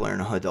grappler in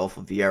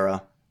Rodolfo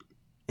Vieira.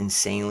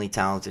 Insanely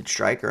talented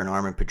striker in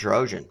Armin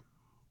Petrosyan.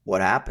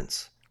 What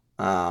happens?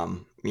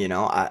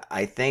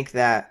 I think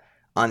that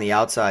on the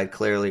outside,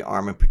 clearly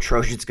Armin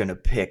Petrosyan's going to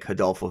pick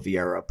Rodolfo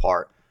Vieira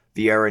apart.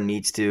 Vieira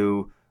needs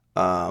to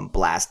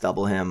blast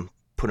double him,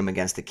 put him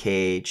against the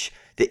cage.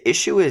 The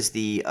issue is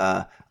the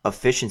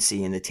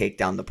efficiency in the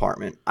takedown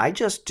department. I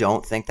just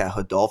don't think that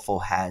Rodolfo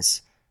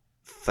has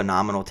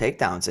phenomenal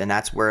takedowns, and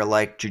that's where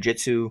like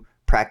jiu-jitsu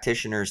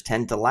practitioners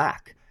tend to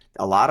lack.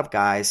 A lot of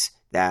guys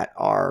that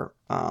are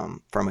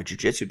from a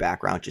jiu-jitsu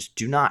background just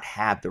do not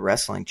have the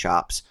wrestling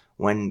chops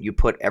when you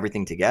put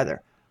everything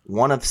together.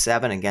 1 of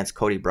 7 against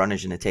Cody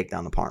Brundage in the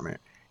takedown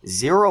department.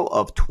 0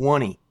 of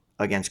 20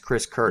 against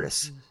Chris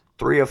Curtis.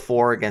 3 of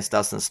 4 against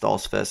Dustin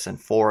Stoltzfus,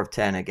 and 4 of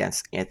 10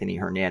 against Anthony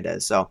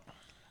Hernandez. So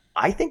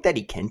I think that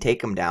he can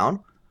take him down.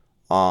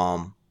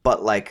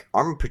 But like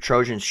Armin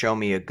Petrosyan's shown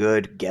me a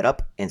good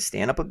get-up and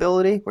stand-up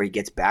ability where he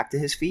gets back to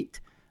his feet.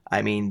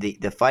 I mean,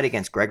 the fight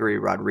against Gregory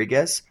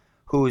Rodriguez,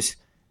 who's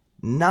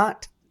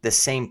not the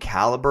same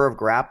caliber of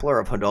grappler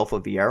of Rodolfo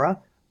Vieira,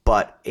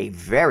 but a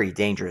very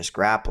dangerous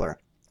grappler,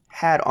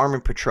 had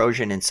Armin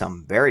Petrosyan in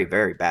some very,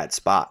 very bad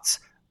spots.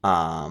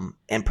 And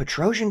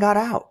Petrosyan got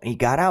out. He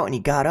got out and he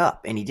got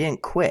up and he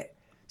didn't quit.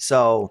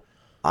 So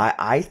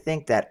I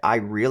think that I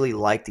really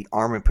like the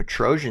Armin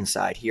Petrosyan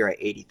side here at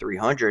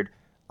 8,300.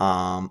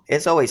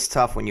 It's always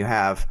tough when you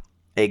have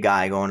a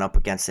guy going up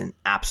against an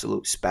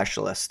absolute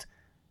specialist.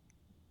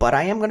 But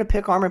I am going to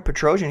pick Armin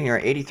Petrosyan here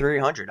at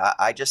 8,300.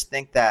 I just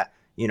think that,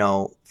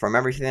 from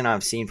everything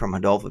I've seen from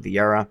Rodolfo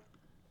Vieira,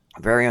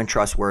 very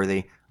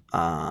untrustworthy.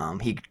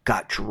 He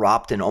got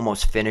dropped and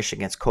almost finished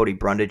against Cody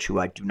Brundage, who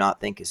I do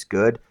not think is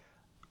good.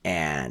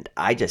 And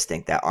I just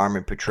think that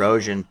Armin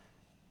Petrosyan,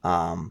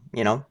 the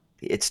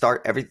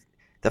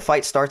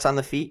fight starts on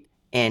the feet,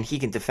 and he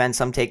can defend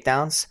some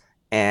takedowns,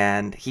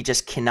 and he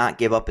just cannot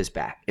give up his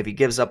back. If he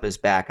gives up his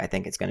back, I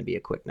think it's going to be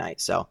a quick night.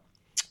 So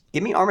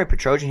give me Armin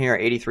Petrosyan here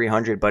at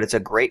 8,300, but it's a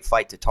great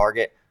fight to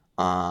target.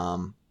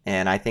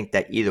 And I think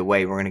that either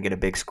way, we're going to get a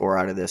big score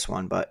out of this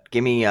one. But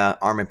give me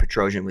Armin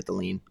Petrosyan with the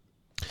lean.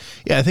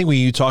 Yeah, I think when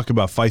you talk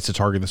about fights to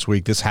target this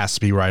week, this has to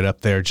be right up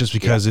there just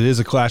because it is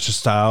a clash of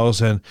styles.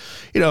 And,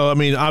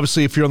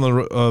 obviously if you're on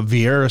the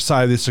Vieira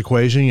side of this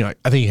equation,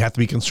 I think you have to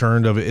be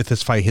concerned of if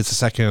this fight hits the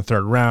second and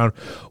third round,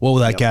 what will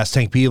that gas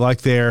tank be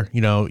like there?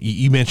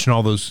 You mentioned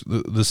all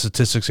the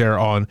statistics there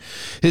on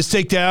his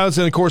takedowns.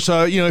 And, of course,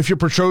 if you're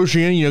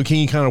Petrosyan, can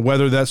you kind of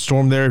weather that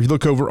storm there? If you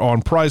look over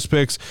on Prize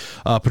Picks,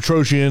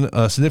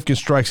 Petrosyan, significant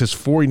strikes is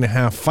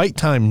 40.5, fight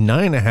time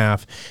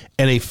 9.5,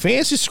 and a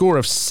fantasy score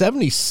of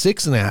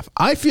 76.5.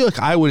 I feel like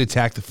I would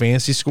attack the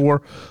fantasy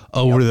score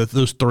over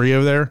those three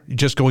over there,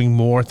 just going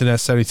more than that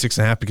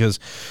 76.5, because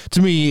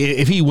to me,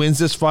 if he wins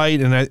this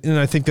fight, and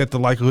I think that the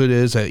likelihood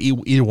is that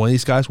either one of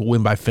these guys will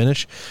win by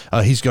finish,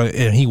 and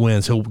he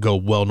wins, he'll go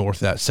well north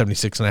of that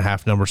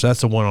 76.5 number. So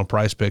that's the one on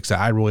Prize Picks that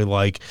I really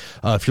like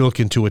if you're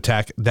looking to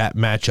attack that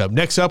matchup.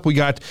 Next up, we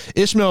got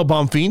Ismael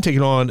Bonfim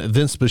taking on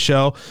Vince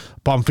Pichel.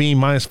 Bonfim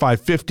minus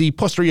 550,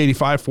 plus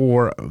 385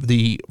 for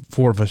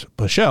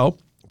Pichel.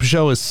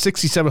 Pichel is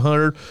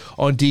 6,700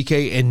 on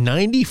DK and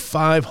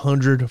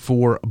 9,500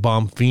 for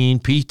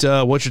Bonfim. Pete,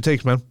 what's your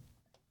takes, man?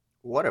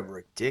 What a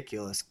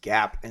ridiculous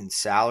gap in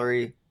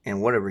salary and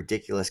what a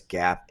ridiculous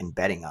gap in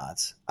betting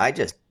odds. I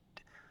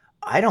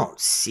don't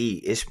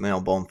see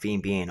Ismael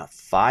Bonfim being a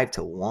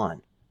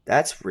 5-1.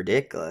 That's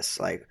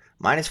ridiculous. Like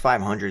minus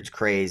 500 is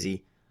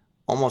crazy.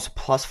 almost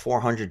plus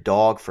 400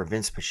 dog for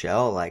Vince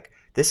Pichel. Like,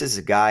 this is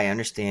a guy, I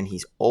understand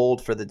he's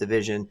old for the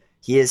division.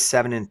 He is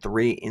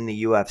 7-3 in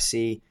the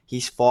UFC.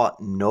 He's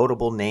fought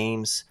notable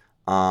names.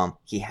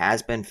 He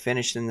has been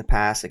finished in the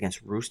past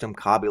against Rustam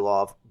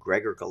Khabilov,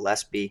 Gregor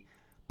Gillespie,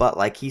 but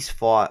like he's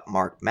fought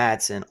Mark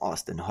Madsen,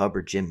 Austin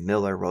Hubbard, Jim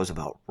Miller,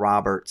 Roosevelt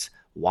Roberts,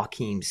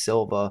 Joaquim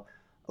Silva,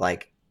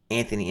 like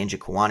Anthony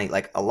Njokuani,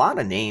 like a lot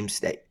of names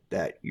that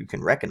you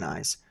can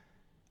recognize.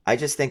 I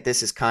just think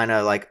this is kind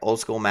of like old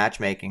school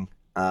matchmaking,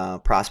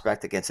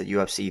 prospect against a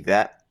UFC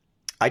vet.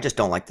 I just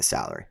don't like the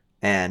salary.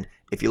 And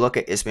if you look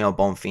at Ismail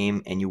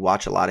Bonfim and you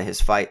watch a lot of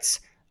his fights,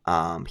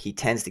 he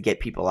tends to get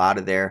people out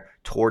of there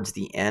towards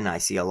the end. I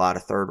see a lot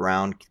of third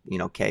round,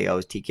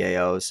 KOs,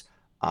 TKOs.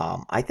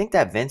 I think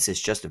that Vince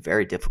is just a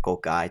very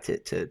difficult guy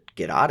to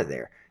get out of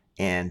there.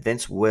 And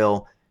Vince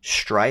will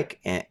strike,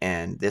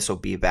 and this will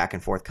be a back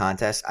and forth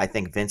contest. I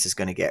think Vince is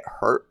going to get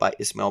hurt by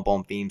Ismail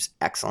Bonfim's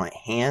excellent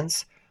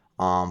hands,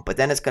 but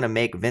then it's going to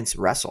make Vince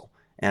wrestle.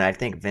 And I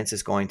think Vince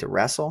is going to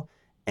wrestle.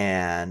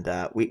 And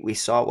we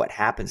saw what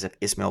happens if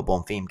Ismail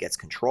Bonfim gets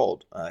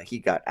controlled. He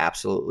got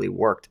absolutely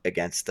worked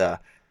against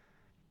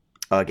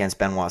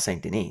Benoit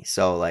Saint Denis.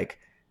 So like,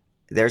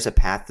 there's a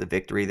path to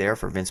victory there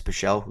for Vince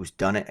Pichel, who's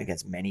done it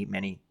against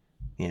many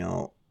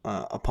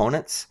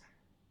opponents.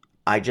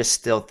 I just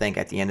still think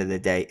at the end of the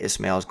day,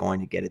 Ismail is going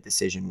to get a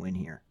decision win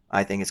here.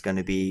 I think it's going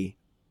to be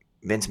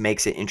Vince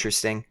makes it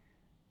interesting.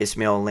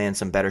 Ismail lands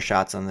some better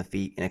shots on the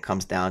feet, and it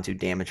comes down to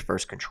damage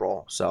versus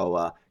control.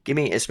 So give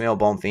me Ismail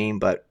Bonfim,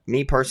 but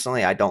me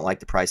personally, I don't like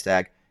the price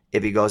tag.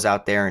 If he goes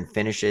out there and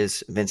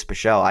finishes Vince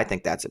Pichel, I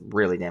think that's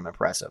really damn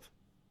impressive.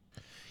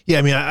 Yeah,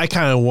 I mean, I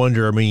kind of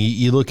wonder. I mean,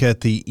 you look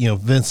at the,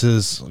 Vince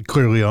is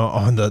clearly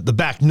on the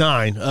back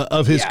nine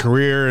of his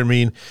career. I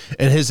mean,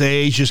 and his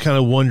age, just kind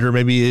of wonder,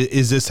 maybe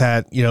is this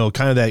kind of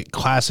that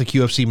classic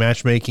UFC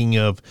matchmaking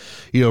of,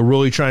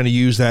 really trying to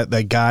use that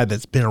guy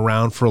that's been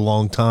around for a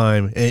long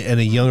time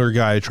and a younger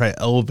guy to try to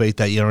elevate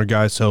that younger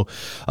guy. So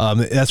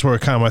that's where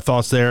kind of my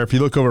thoughts there. If you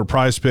look over at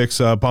Prize Picks,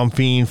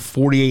 Bonfim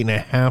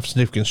 48.5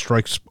 significant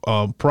strikes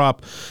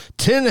prop,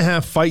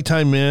 10.5 fight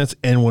time minutes,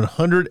 and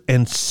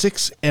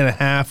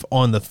 106.5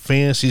 on the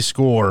fantasy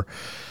score.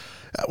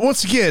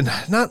 Once again,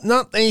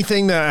 not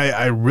anything that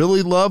I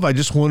really love. I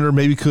just wonder,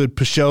 maybe could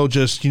Pichel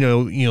just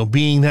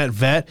being that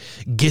vet,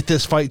 get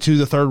this fight to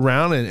the third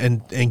round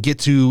and get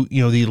to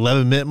the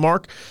 11-minute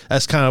mark.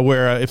 That's kind of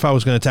where if I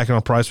was going to attack it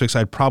on Prize Picks,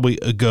 I'd probably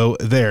go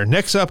there.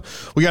 Next up,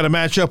 we got a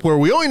matchup where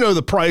we only know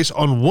the price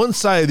on one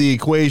side of the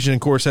equation. Of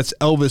course, that's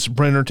Elvis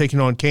Brenner taking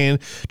on Ken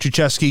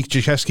Chucheski.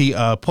 Chucheski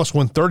plus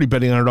 130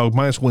 betting underdog,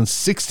 minus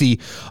 160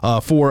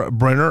 for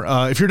Brenner.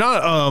 If you're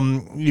not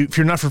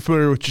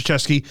familiar with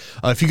Chucheski,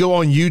 if you go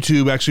on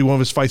YouTube, actually one of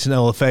his fights in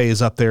LFA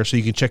is up there, so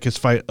you can check his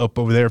fight up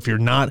over there if you're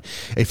not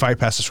a Fight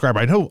Pass subscriber.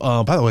 I know,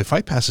 by the way,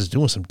 Fight Pass is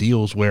doing some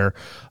deals where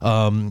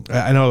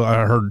I know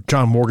I heard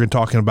John Morgan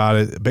talking about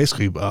it.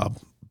 Basically,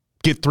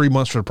 get 3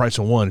 months for the price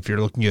of one if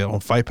you're looking at it on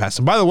Fight Pass.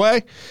 And by the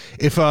way,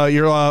 if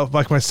you're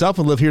like myself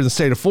and live here in the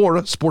state of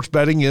Florida, sports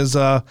betting is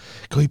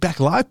going back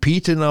live,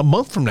 Pete, in a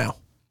month from now.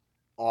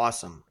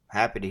 Awesome.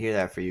 Happy to hear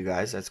that for you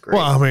guys. That's great.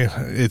 Well, I mean,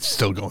 it's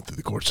still going through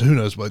the courts, so who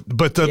knows?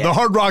 But the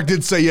Hard Rock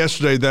did say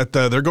yesterday that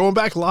they're going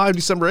back live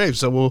December 8th.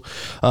 So we'll,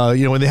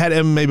 when they had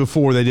MMA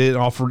before, they did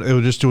offer. They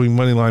were just doing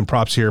money line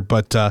props here.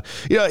 But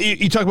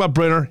you talk about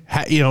Brenner.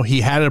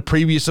 He had a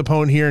previous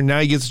opponent here, and now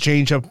he gets a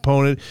change up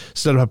opponent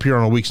instead of up here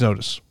on a week's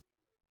notice.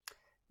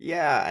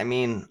 Yeah, I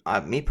mean,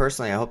 me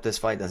personally, I hope this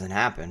fight doesn't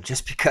happen,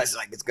 just because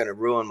it's going to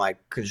ruin my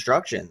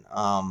construction.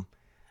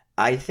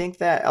 I think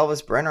that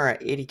Elvis Brenner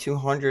at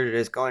 8,200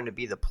 is going to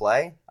be the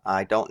play.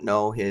 I don't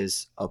know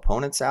his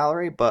opponent's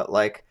salary, but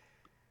I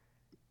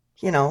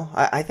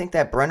think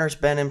that Brenner's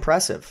been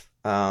impressive.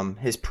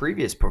 His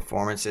previous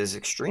performance is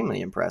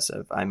extremely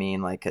impressive. I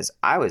mean, because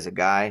I was a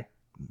guy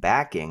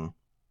backing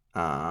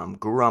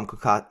Guram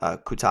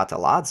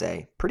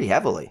Kutateladze pretty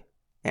heavily.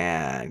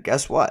 And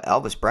guess what?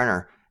 Elvis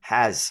Brenner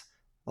has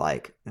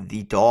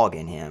the dog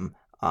in him.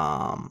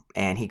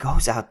 And he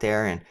goes out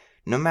there, and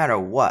no matter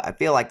what, I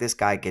feel like this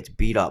guy gets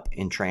beat up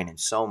in training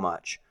so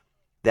much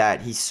that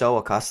he's so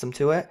accustomed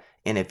to it.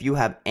 And if you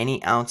have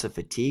any ounce of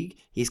fatigue,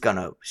 he's going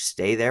to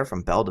stay there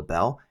from bell to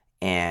bell,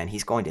 and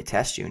he's going to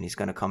test you, and he's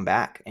going to come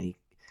back. And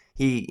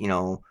he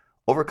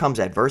overcomes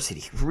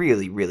adversity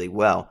really, really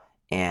well.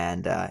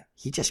 And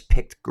he just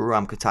picked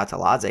Guram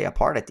Kutateladze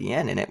apart at the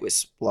end, and it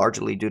was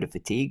largely due to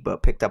fatigue,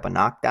 but picked up a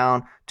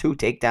knockdown, 2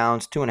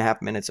 takedowns,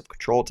 2.5 minutes of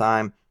control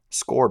time,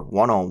 scored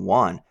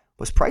 1-on-1.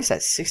 Was priced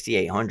at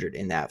 6,800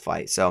 in that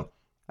fight. So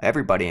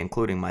everybody,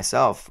 including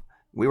myself,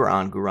 we were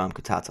on Guram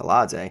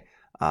Kutateladze.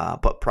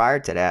 But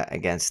prior to that,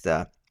 against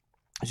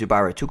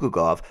Zubaira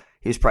Tukugov,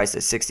 he was priced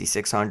at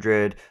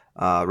 6,600,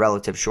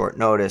 relative short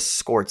notice,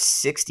 scored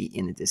 60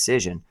 in the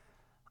decision.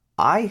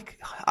 I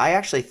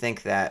actually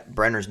think that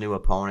Brenner's new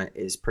opponent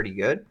is pretty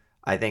good.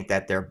 I think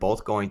that they're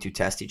both going to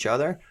test each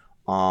other.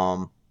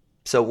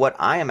 So what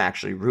I am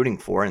actually rooting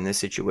for in this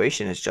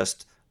situation is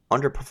just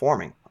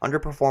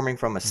underperforming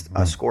from a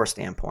score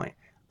standpoint.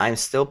 I'm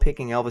still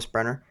picking Elvis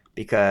Brenner.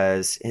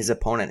 because his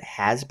opponent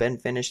has been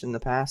finished in the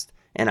past.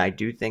 And I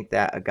do think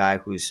that a guy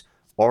who's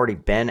already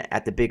been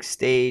at the big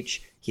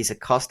stage, he's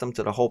accustomed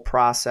to the whole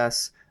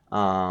process.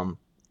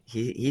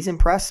 He's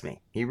impressed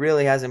me. He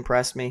really has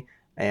impressed me.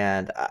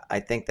 And I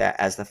think that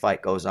as the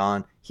fight goes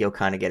on, he'll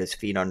kind of get his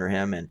feet under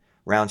him, and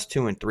rounds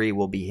 2 and 3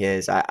 will be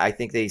his. I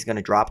think that he's going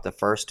to drop the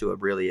first to a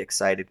really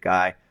excited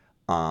guy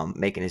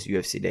making his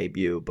UFC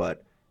debut.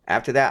 But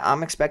after that,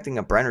 I'm expecting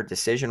a Brenner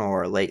decision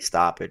or a late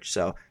stoppage.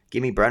 So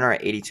give me Brenner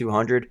at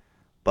 8,200.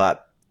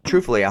 But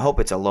truthfully, I hope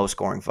it's a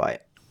low-scoring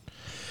fight.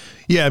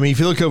 Yeah, I mean, if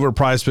you look over at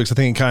Prize Picks, I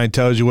think it kind of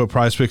tells you what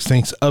Prize Picks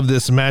thinks of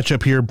this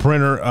matchup here.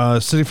 Brenner,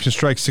 significant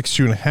strike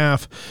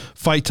 6.5,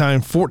 fight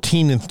time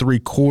 14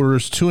 3/4,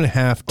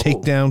 2.5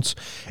 takedowns,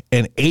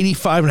 and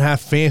 85.5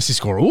 fantasy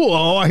score. Ooh,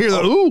 I hear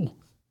that. Ooh.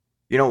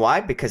 You know why?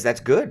 Because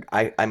that's good.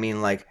 I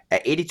mean, like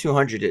at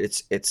 8,200,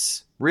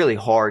 it's really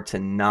hard to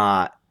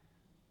not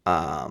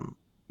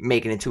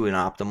make it into an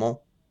optimal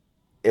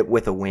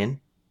with a win.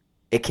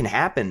 It can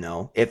happen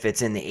though if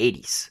it's in the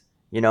 80s.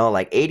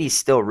 Like 80 is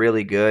still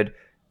really good.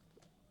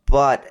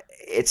 But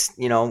it's,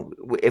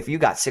 if you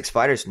got 6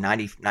 fighters,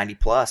 90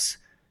 plus,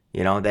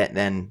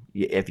 then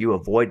if you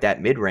avoid that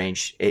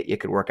mid-range, it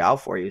could work out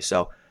for you.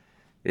 So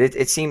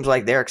it seems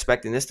like they're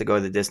expecting this to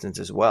go the distance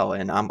as well.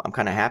 And I'm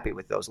kind of happy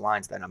with those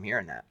lines that I'm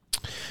hearing that.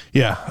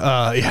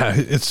 Yeah.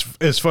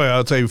 It's funny.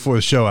 I'll tell you before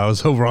the show, I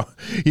was over,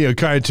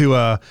 kind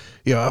of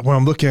when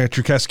I'm looking at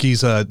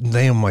Trukesky's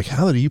name, I'm like,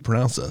 how do you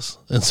pronounce this?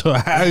 And so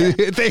I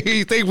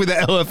think when the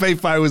LFA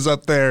fight was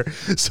up there,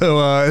 so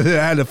I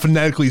had to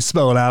phonetically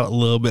spell it out a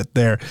little bit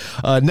there.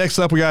 Next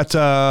up, we got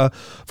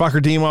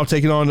Fakardimov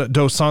taking on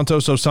Dos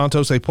Santos. Dos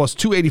Santos, a plus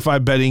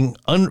 285 betting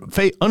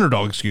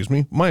underdog,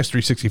 minus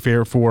 360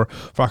 fair for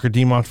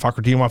Fakardimov.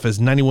 Fakardimov is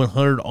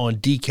 9,100 on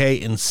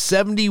DK and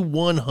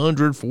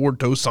 7,100 for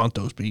Dos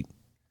Santos, Pete.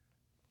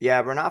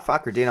 Yeah, Renat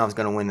Fakardinov is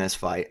going to win this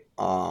fight.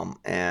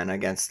 And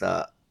against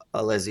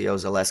Alessio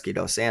Zaleski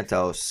Dos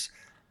Santos,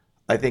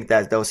 I think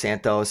that Dos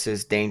Santos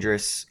is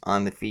dangerous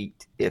on the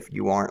feet. If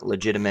you aren't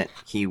legitimate,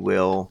 he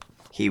will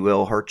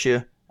hurt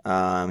you.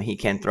 He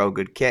can throw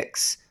good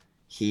kicks.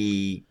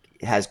 He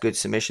has good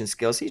submission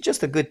skills. He's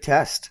just a good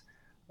test.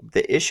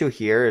 The issue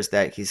here is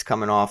that he's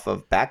coming off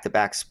of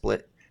back-to-back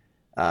split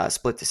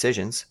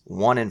decisions,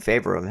 one in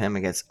favor of him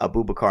against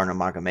Abubakar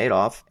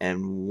Nurmagomedov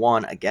and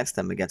one against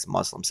him against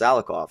Muslim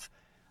Salikov.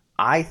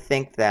 I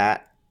think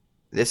that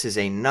this is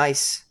a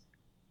nice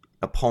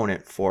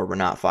opponent for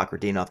Renat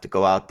Fakardinov to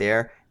go out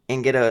there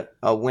and get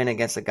a win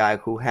against a guy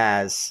who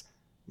has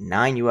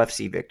 9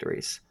 UFC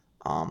victories.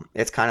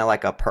 It's kind of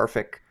like a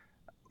perfect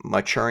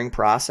maturing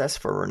process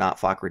for Renat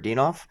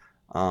Fakardinov.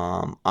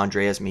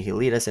 Andreas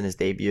Michailidis in his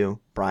debut,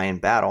 Brian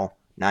Battle.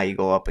 Now you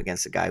go up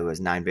against a guy who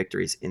has 9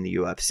 victories in the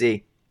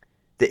UFC.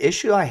 The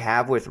issue I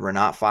have with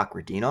Renat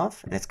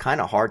Fakardinov, and it's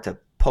kind of hard to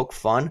poke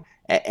fun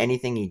at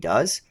anything he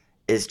does,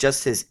 is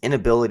just his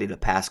inability to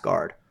pass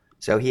guard.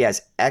 So he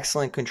has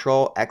excellent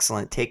control,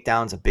 excellent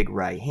takedowns, a big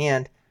right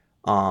hand.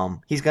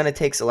 He's going to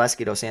take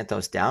Zaleski Dos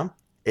Santos down.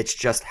 It's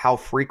just how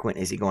frequent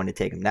is he going to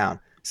take him down?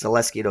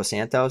 Zaleski Dos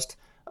Santos,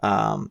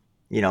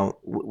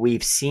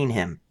 we've seen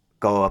him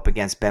go up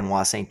against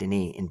Benoit Saint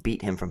Denis and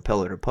beat him from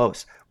pillar to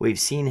post. We've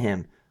seen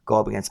him go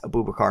up against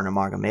Abubakar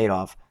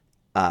Nurmagomedov,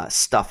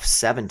 stuff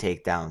 7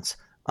 takedowns,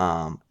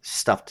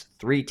 stuffed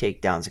 3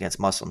 takedowns against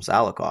Muslim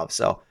Salikov.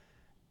 So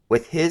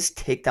with his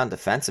takedown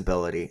defense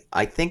ability,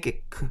 I think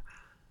it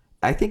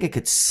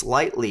could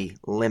slightly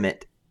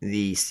limit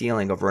the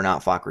ceiling of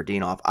Renat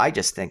Fakardinov. I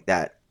just think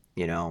that,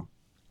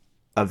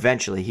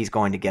 eventually he's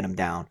going to get him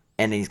down,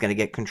 and then he's going to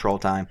get control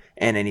time,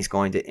 and then he's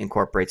going to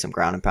incorporate some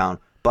ground and pound.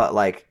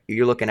 But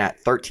you're looking at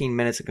 13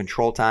 minutes of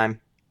control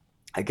time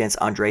against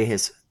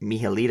Andreas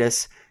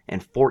Michailidis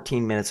and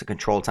 14 minutes of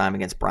control time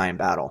against Brian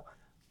Battle.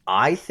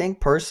 I think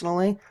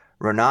personally,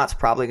 Renat's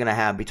probably going to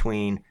have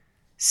between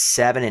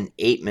 7 and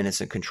 8 minutes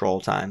of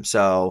control time.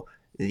 So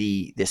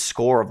the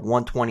score of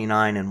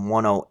 129 and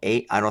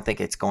 108, I don't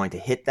think it's going to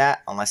hit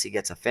that unless he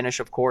gets a finish,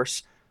 of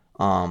course.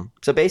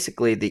 So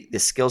basically, the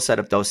skill set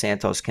of Dos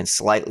Santos can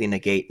slightly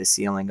negate the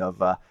ceiling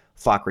of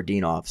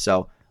Fakardinov.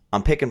 So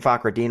I'm picking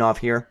Fakardinov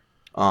here.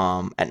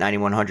 At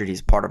 9,100,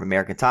 he's part of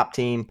American Top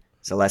Team.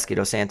 Zaleski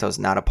Dos Santos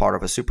not a part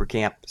of a super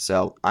camp.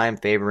 So I am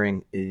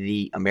favoring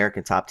the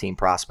American Top Team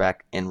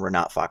prospect in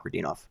Renat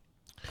Fakardinov.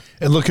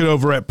 And looking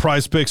over at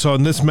Prize Picks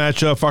on this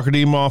matchup,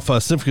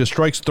 Fakardimov, significant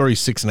strikes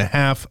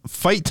 36.5,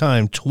 fight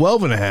time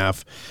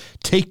 12.5,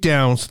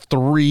 takedowns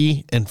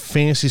 3, and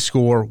fantasy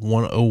score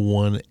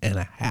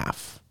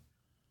 101.5.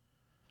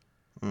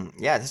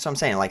 Yeah, that's what I'm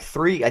saying.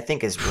 3, I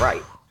think, is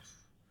right.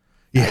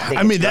 Yeah,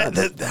 I mean that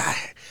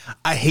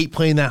I hate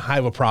playing that high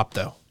of a prop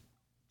though.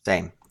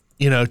 Same.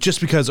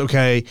 Just because,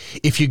 okay,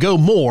 if you go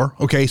more,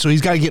 okay, so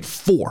he's got to get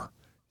 4.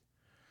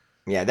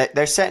 Yeah,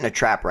 they're setting a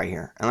trap right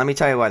here. And let me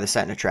tell you why they're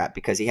setting a trap.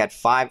 Because he had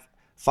 5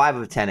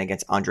 of 10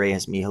 against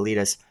Andreas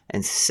Michailidis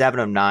and 7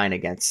 of 9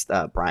 against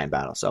Brian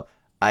Battle. So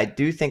I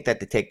do think that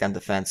the takedown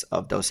defense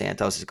of Dos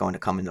Santos is going to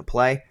come into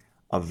play.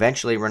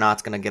 Eventually,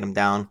 Renat's going to get him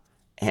down.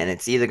 And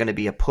it's either going to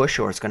be a push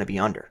or it's going to be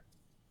under.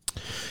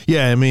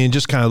 Yeah, I mean,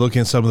 just kind of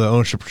looking at some of the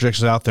ownership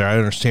projections out there, I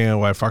understand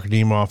why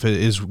Farkhadimov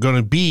is going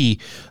to be,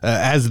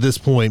 as of this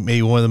point,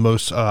 maybe one of the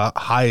most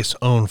highest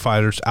owned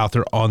fighters out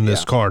there on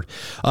this card.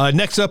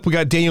 Next up, we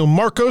got Daniel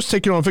Marcos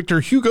taking on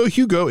Victor Hugo.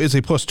 Hugo is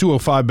a plus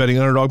 205 betting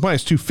underdog,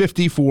 minus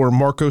 250 for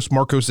Marcos.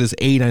 Marcos is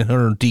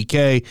 8,900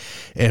 DK,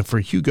 and for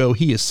Hugo,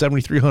 he is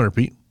 7,300,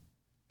 Pete.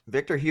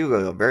 Victor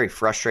Hugo, a very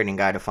frustrating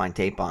guy to find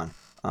tape on.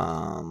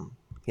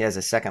 He has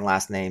a second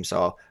last name,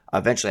 so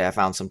eventually I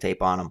found some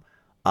tape on him.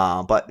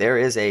 But there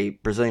is a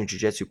Brazilian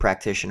Jiu-Jitsu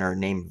practitioner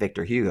named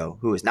Victor Hugo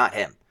who is not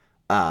him.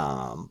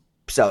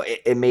 So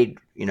it made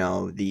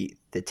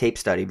the tape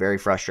study very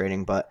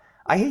frustrating. But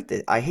I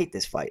hate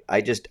this fight.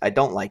 I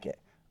don't like it.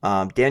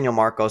 Daniel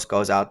Marcos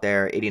goes out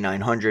there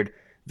 8,900.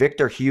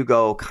 Victor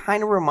Hugo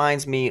kind of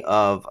reminds me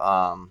of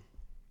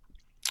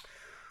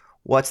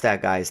what's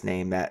that guy's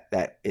name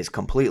that is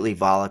completely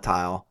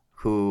volatile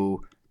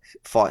who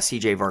fought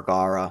CJ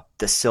Vergara,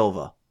 Da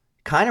Silva.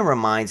 Kind of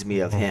reminds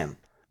me of him.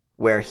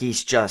 Where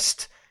he's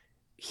just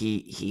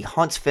he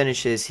hunts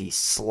finishes, he's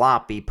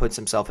sloppy, puts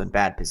himself in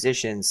bad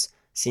positions.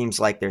 Seems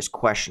like there's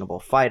questionable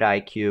fight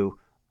IQ.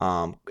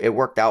 It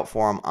worked out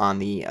for him on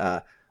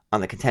the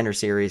Contender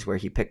Series where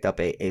he picked up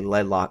a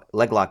leg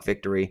lock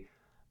victory.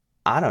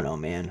 I don't know,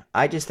 man.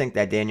 I just think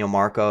that Daniel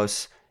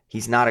Marcos,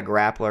 he's not a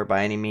grappler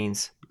by any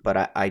means,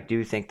 but I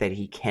do think that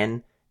he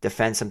can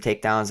defend some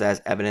takedowns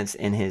as evidenced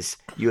in his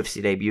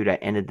UFC debut that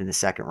ended in the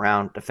second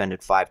round.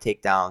 Defended 5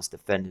 takedowns,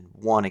 defended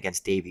 1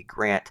 against Davey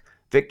Grant.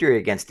 Victory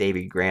against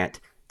Davey Grant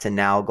to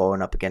now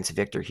going up against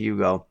Victor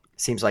Hugo.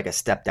 Seems like a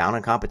step down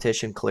in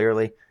competition,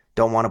 clearly.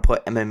 Don't want to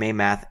put MMA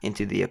math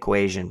into the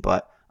equation,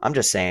 but I'm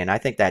just saying, I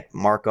think that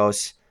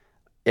Marcos,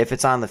 if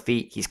it's on the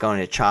feet, he's going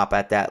to chop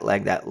at that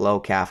leg, that low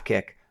calf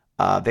kick.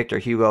 Victor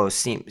Hugo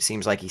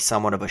seems like he's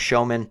somewhat of a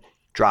showman,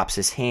 drops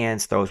his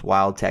hands, throws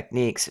wild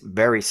techniques,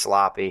 very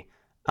sloppy.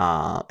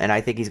 And I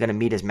think he's going to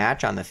meet his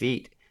match on the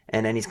feet.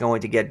 And then he's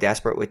going to get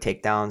desperate with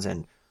takedowns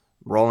and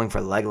rolling for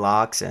leg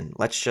locks. And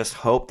let's just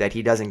hope that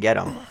he doesn't get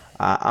them.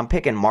 I'm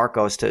picking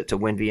Marcos to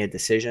win via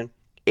decision.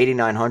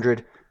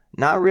 8,900.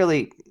 Not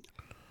really.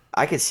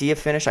 I could see a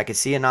finish. I could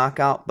see a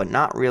knockout, but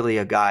not really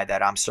a guy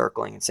that I'm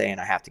circling and saying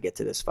I have to get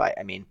to this fight.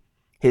 I mean,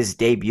 his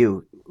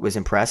debut was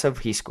impressive.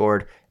 He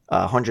scored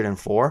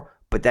 104,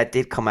 but that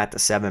did come at the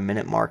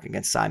 7-minute mark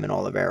against Simon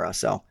Oliveira.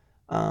 So,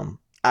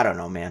 I don't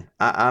know, man.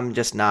 I'm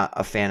just not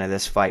a fan of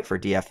this fight for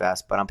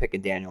DFS, but I'm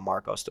picking Daniel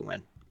Marcos to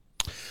win.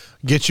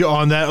 Get you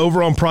on that.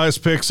 Over on Prize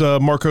Picks,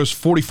 Marcos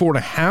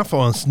 44.5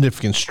 on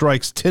significant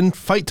strikes, 10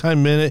 fight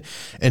time minute,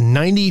 and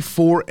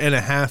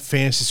 94.5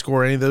 fantasy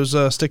score. Any of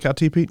those stick out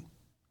to you, Pete?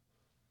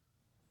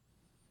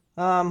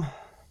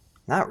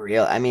 Not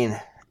real. I mean,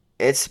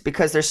 it's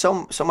because there's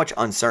so much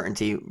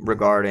uncertainty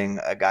regarding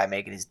a guy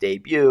making his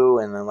debut,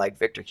 and then like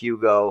Victor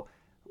Hugo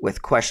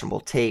with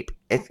questionable tape.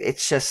 It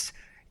seems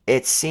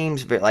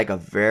like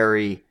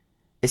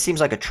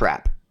a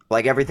trap.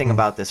 Like everything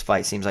about this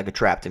fight seems like a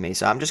trap to me.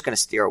 So I'm just going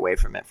to steer away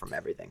from it, from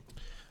everything.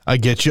 I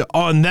get you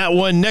on that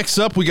one. Next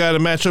up, we got a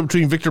matchup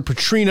between Victor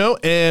Petrino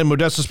and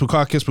Modestas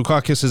Bukauskas.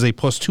 Bukauskas is a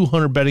plus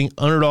 200 betting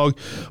underdog,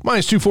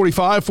 minus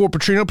 245 for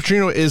Petrino.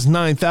 Petrino is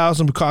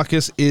 9,000.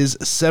 Bukauskas is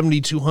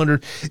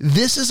 7,200.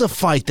 This is a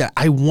fight that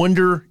I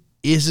wonder,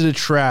 is it a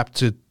trap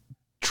to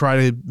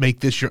try to make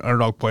this your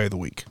underdog play of the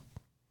week?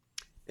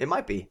 It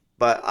might be,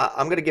 but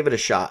I'm going to give it a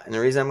shot. And the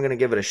reason I'm going to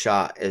give it a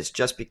shot is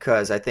just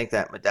because I think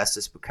that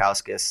Modestas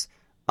Bukauskas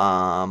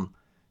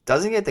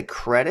doesn't get the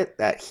credit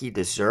that he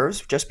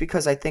deserves, just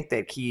because I think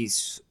that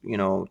he's,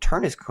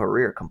 turned his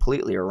career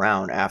completely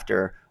around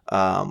after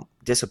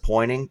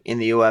disappointing in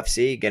the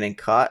UFC, getting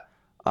cut,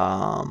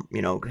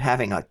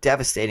 having a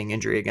devastating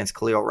injury against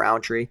Khalil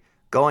Roundtree,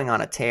 going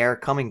on a tear,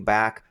 coming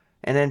back,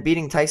 and then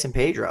beating Tyson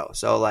Pedro.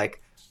 So,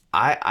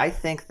 I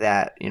think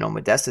that,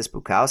 Modestas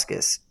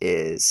Bukauskas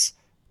is,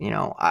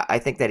 I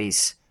think that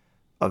he's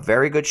a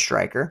very good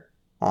striker,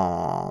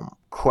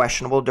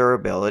 questionable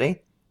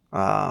durability.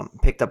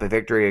 Picked up a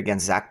victory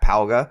against Zach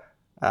Palga.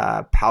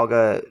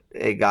 Palga,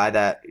 a guy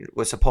that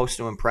was supposed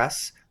to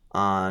impress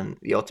on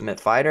The Ultimate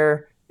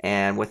Fighter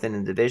and within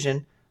the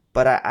division.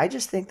 But I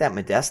just think that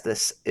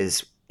Modestas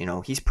is,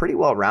 he's pretty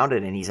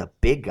well-rounded, and he's a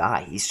big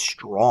guy. He's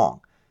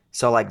strong.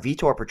 So,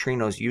 Vitor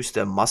Petrino's used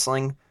to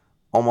muscling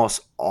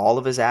almost all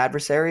of his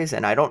adversaries,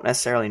 and I don't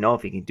necessarily know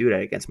if he can do that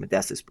against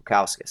Modestas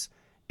Bukauskas.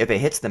 If it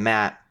hits the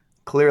mat,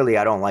 clearly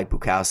I don't like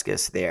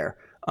Bukauskas there.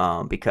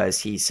 Because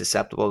he's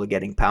susceptible to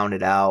getting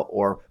pounded out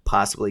or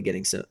possibly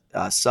getting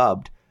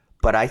subbed.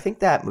 But I think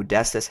that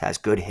Modestas has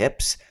good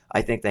hips.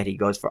 I think that he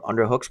goes for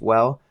underhooks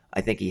well. I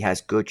think he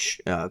has good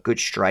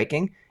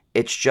striking.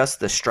 It's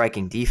just the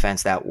striking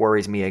defense that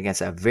worries me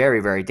against a very,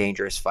 very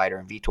dangerous fighter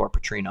in Vitor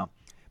Petrino.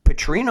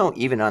 Petrino,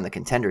 even on the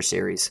Contender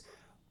Series,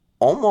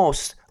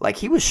 almost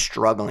he was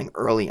struggling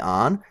early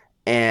on,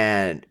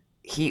 and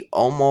he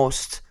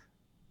almost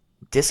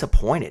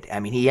disappointed. I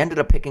mean, he ended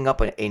up picking up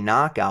a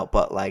knockout,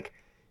 but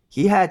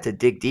he had to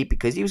dig deep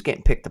because he was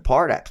getting picked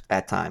apart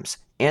at times.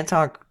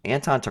 Anton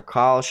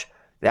Turkalj,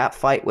 that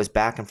fight was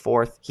back and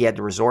forth. He had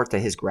to resort to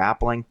his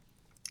grappling.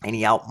 and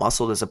he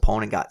outmuscled his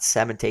opponent, got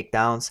 7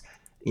 takedowns.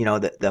 You know,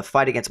 the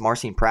fight against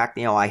Marcin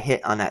Prachnio, I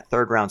hit on that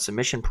 3rd-round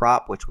submission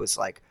prop, which was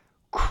like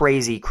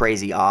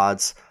crazy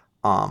odds.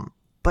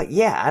 But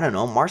yeah, I don't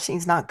know.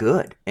 Marcin's not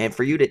good. And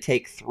for you to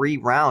take 3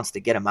 rounds to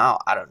get him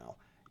out, I don't know.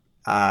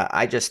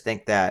 I just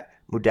think that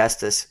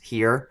Modestas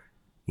here,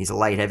 he's a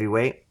light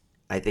heavyweight.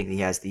 I think he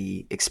has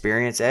the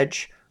experience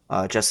edge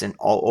just in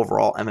all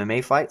overall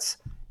MMA fights.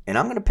 And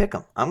I'm going to pick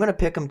him. I'm going to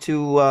pick him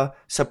to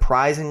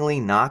surprisingly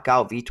knock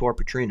out Vitor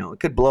Petrino. It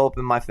could blow up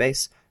in my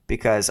face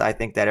because I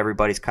think that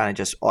everybody's kind of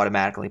just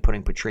automatically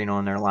putting Petrino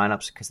in their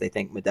lineups because they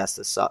think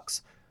Modestas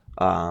sucks.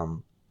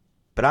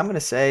 But I'm going to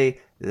say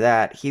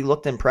that he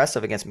looked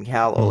impressive against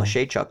Mikhail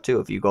Olashechuk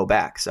too if you go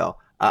back. So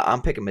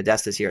I'm picking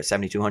Modestas here at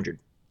 7,200.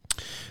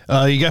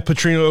 You got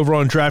Petrino over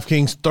on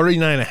DraftKings,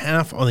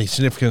 39.5 on the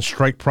significant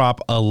strike prop,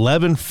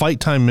 11 fight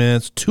time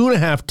minutes,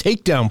 2.5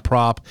 takedown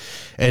prop,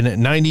 and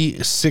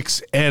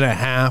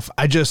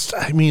 96.5.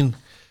 I mean,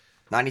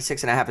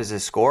 96.5 is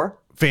his score.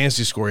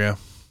 Fantasy score, yeah.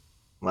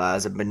 Well,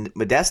 as a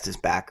Modestas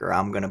backer,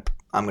 I'm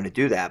gonna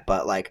do that.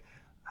 But like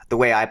the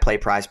way I play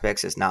Prize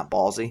Picks is not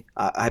ballsy.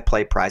 I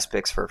play Prize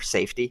Picks for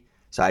safety,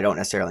 so I don't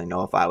necessarily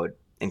know if I would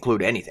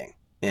include anything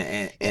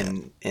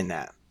in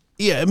that.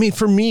 Yeah, I mean,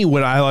 for me,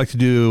 what I like to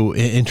do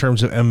in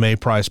terms of MMA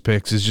Prize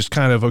Picks is just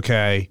kind of,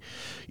 okay,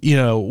 you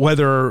know,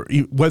 whether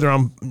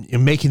I'm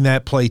making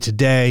that play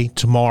today,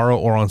 tomorrow,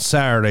 or on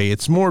Saturday,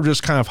 it's more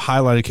just kind of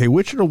highlight, okay,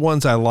 which are the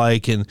ones I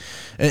like, and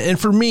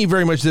for me,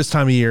 very much this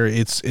time of year,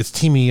 it's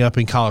teaming up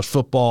in college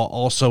football,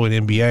 also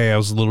in NBA. I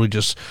was literally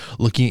just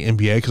looking at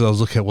NBA because I was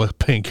looking at what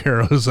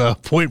Pancaro's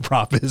point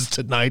prop is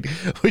tonight,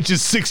 which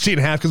is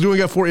 16.5, because we only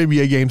got 4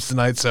 NBA games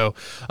tonight, so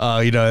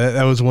you know,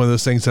 that was one of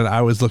those things that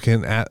I was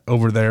looking at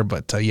over there.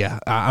 But yeah,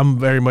 I'm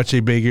very much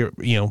a big, you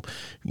know,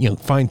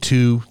 find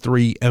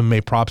 2-3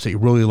 MMA props that you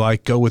really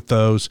like, go with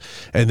those,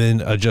 and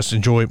then just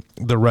enjoy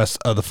the rest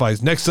of the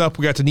fights. Next up,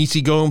 we got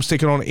Denise Gomes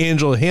taking on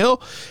Angela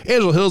Hill.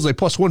 Angela Hill is a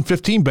plus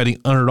 115 betting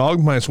underdog,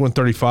 minus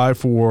 135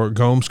 for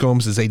Gomes.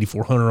 Gomes is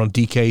 8,400 on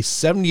DK,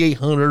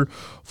 7,800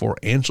 for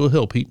Angela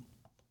Hill. Pete,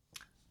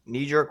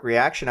 knee-jerk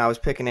reaction, I was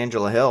picking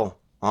Angela Hill.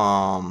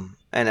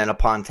 And then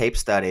upon tape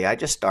study, I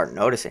just start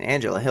noticing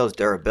Angela Hill's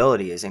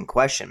durability is in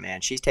question, man.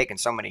 She's taking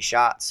so many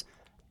shots.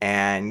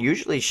 And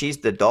usually she's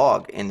the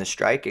dog in the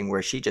striking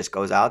where she just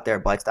goes out there,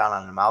 bites down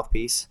on the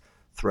mouthpiece,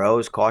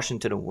 throws caution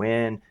to the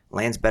wind,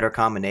 lands better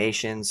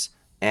combinations,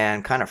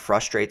 and kind of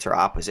frustrates her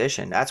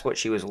opposition. That's what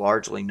she was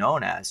largely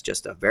known as,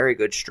 just a very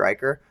good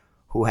striker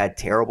who had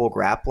terrible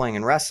grappling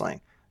and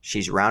wrestling.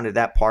 She's rounded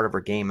that part of her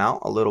game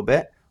out a little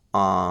bit.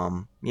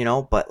 You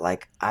know, but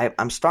like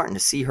I'm starting to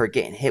see her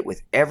getting hit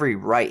with every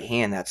right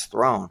hand that's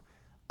thrown.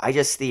 I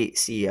just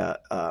see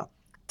a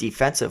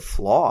defensive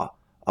flaw,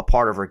 a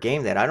part of her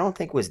game that I don't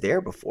think was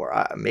there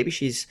before. Maybe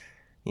she's,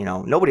 you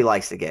know, nobody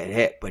likes to get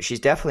hit, but she's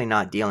definitely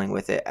not dealing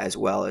with it as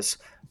well as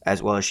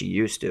she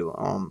used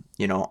to.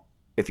 You know,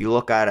 if you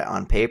look at it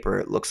on paper,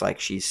 it looks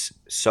like she's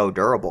so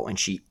durable, and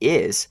she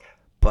is,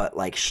 but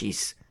like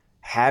she's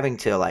having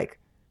to like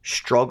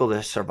struggle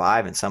to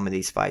survive in some of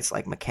these fights.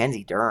 Like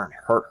Mackenzie Dern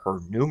hurt her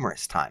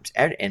numerous times,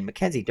 and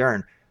Mackenzie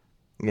Dern,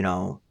 you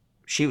know,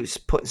 she was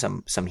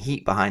putting some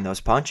heat behind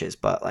those punches,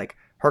 but like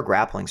her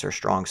grappling's her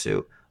strong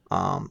suit.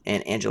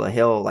 And Angela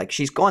Hill, like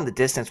she's gone the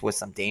distance with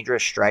some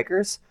dangerous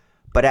strikers,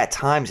 but at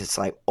times it's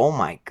like, oh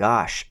my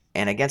gosh.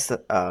 And against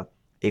a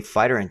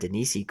fighter in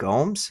Denise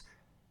Gomes,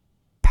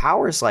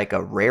 power is like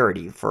a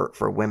rarity for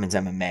women's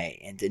MMA.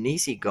 And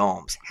Denise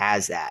Gomes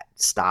has that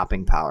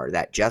stopping power,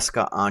 that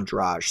Jessica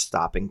Andrade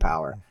stopping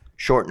power.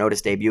 Short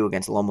notice debut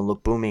against Loma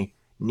Lookboonmee,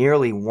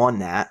 nearly won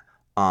that,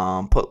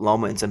 put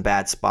Loma in some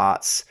bad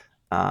spots,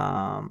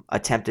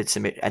 attempted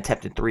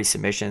 3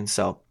 submissions.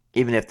 So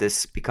even if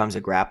this becomes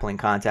a grappling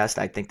contest,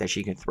 I think that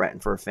she can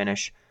threaten for a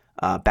finish.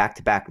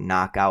 Back-to-back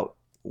knockout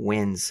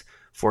wins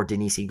for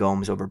Denise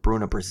Gomes over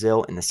Bruna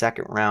Brazil in the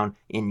second round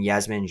in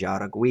Yasmin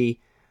Jauregui.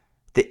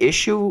 The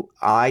issue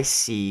I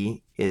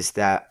see is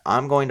that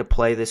I'm going to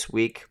play this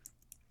week.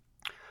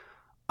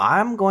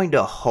 I'm going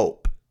to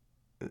hope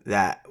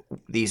that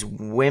these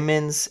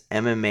women's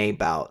MMA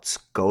bouts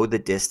go the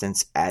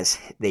distance as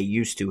they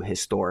used to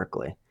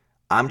historically.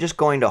 I'm just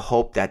going to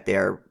hope that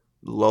they're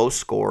low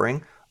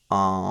scoring.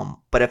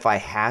 But if I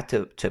had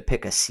to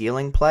pick a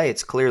ceiling play,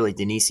 it's clearly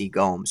Denise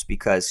Gomes,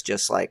 because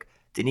just like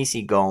Denise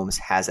Gomes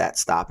has that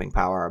stopping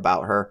power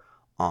about her.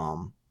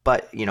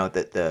 But you know,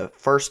 the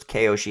first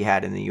KO she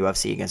had in the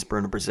UFC against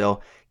Bruna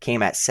Brazil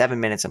came at 7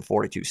 minutes and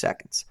 42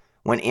 seconds.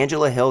 When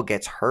Angela Hill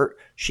gets hurt,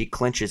 she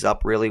clinches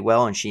up really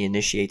well and she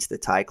initiates the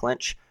tie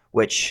clinch,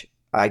 which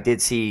I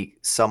did see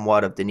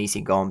somewhat of Denise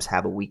Gomes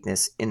have a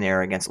weakness in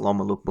there against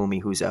Loma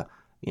Lookboonmee, who's a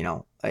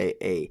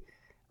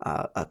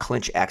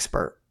clinch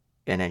expert.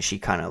 And then she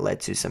kind of led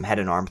to some head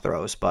and arm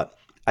throws. But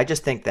I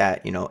just think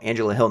that, you know,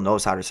 Angela Hill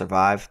knows how to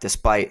survive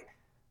despite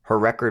her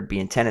record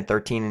being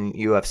 10-13 in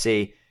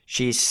UFC.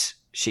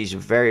 She's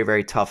very,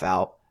 very tough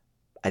out.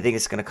 I think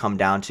it's going to come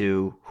down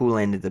to who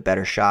landed the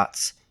better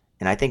shots.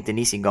 And I think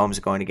Denise Gomes is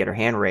going to get her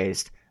hand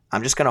raised.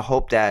 I'm just going to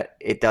hope that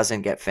it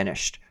doesn't get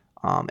finished.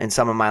 In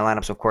some of my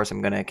lineups, of course,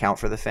 I'm going to account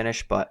for the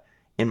finish, but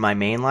in my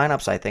main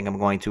lineups, I think I'm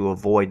going to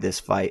avoid this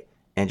fight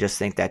and just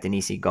think that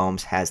Denise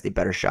Gomes has the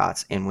better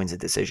shots and wins a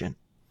decision.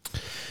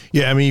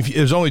 Yeah, I mean,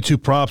 there's only 2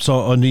 props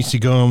on Nisi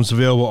Gomes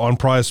available on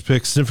Prize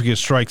Picks. Significant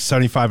strike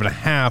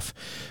 75.5,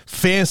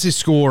 fantasy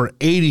score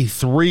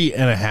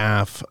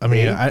 83.5. I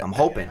mean, I'm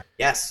hoping.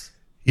 Yes.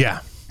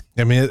 Yeah.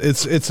 I mean,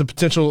 it's a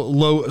potential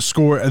low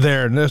score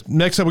there.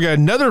 Next up, we got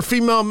another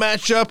female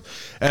matchup.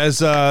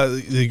 As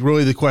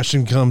really the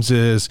question comes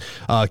is,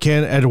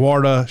 can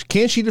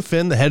she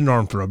defend the head and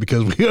arm throw?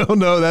 Because we all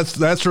know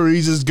that's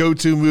Ruiz's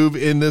go-to move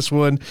in this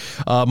one.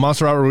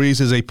 Montserrat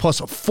Ruiz is a plus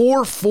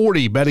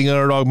 440 betting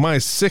underdog,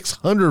 minus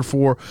 600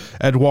 for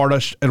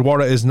Eduarda.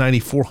 Eduarda is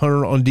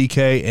 9,400 on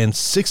DK and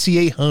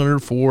 6,800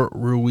 for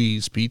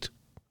Ruiz. Pete.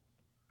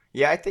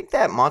 Yeah, I think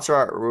that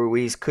Montserrat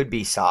Ruiz could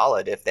be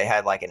solid if they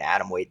had like an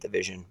atomweight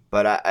division.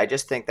 But I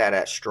just think that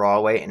at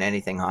strawweight and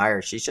anything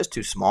higher, she's just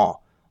too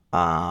small.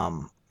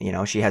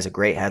 She has a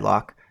great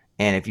headlock.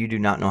 And if you do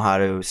not know how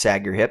to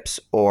sag your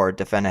hips or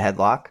defend a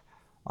headlock,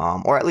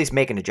 or at least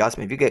make an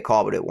adjustment, if you get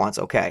caught with it once,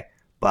 okay.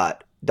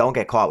 But don't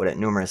get caught with it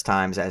numerous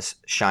times as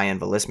Cheyenne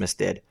Velismus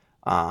did.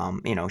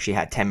 She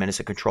had 10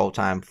 minutes of control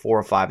time, 4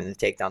 or 5 in the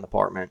takedown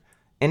department,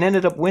 and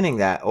ended up winning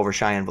that over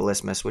Cheyenne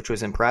Velismus, which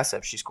was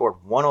impressive. She scored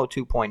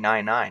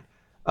 102.99.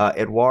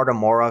 Eduarda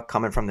Mora,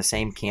 coming from the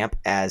same camp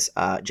as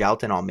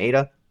Jalton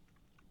Almeida.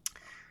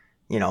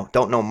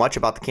 Don't know much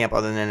about the camp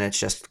other than it's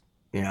just,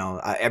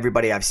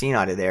 everybody I've seen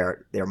out of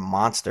there, they're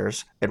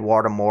monsters.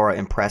 Eduarda Mora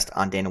impressed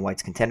on Dana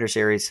White's Contender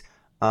Series.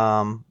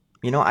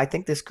 I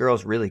think this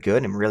girl's really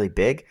good and really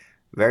big,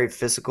 very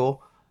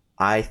physical.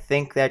 I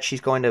think that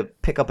she's going to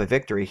pick up a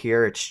victory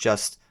here. It's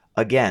just,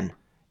 again,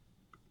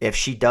 if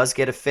she does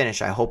get a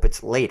finish, I hope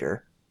it's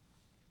later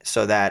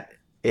so that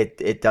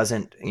it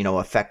doesn't,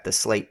 affect the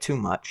slate too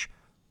much,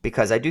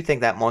 because I do think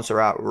that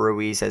Montserrat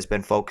Ruiz has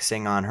been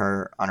focusing on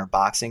her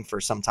boxing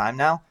for some time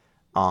now.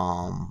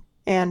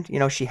 And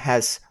she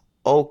has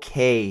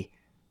okay,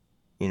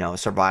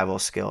 survival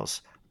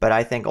skills, but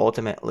I think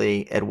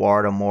ultimately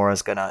Eduarda Mora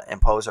is going to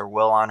impose her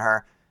will on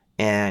her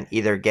and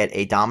either get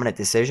a dominant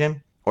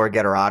decision or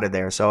get her out of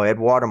there. So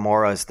Eduarda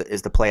Mora is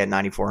the play at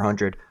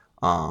 9,400.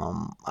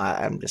 I'm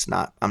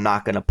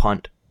not going to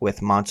punt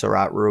with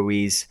Montserrat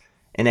Ruiz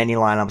in any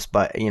lineups,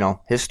 but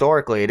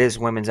historically it is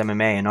women's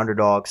MMA and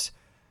underdogs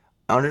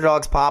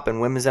pop in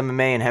women's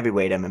MMA and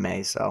heavyweight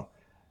MMA. So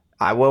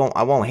I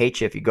won't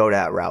hate you if you go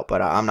that route,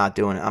 but I'm not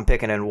doing it. I'm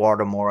picking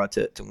Eduarda Mora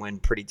to win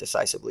pretty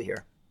decisively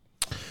here.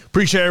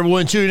 Appreciate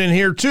everyone tuning in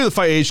here to the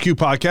Fight HQ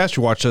podcast.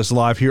 You watch us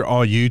live here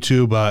on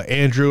YouTube.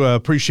 Andrew,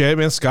 appreciate it,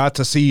 man. Scott,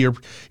 to see you're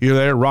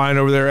there. Ryan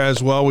over there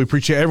as well. We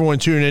appreciate everyone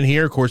tuning in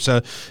here. Of course,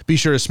 be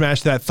sure to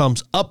smash that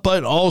thumbs up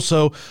button.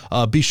 Also,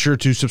 be sure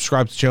to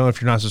subscribe to the channel if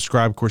you're not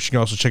subscribed. Of course, you can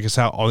also check us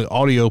out on the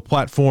audio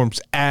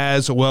platforms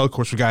as well. Of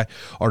course, we got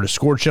our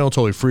Discord channel,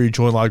 totally free to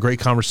join. A lot of great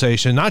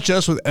conversation, not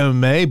just with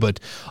MMA,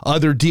 but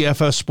other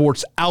DFS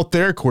sports out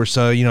there. Of course,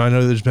 I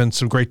know there's been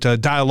some great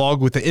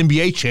dialogue with the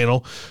NBA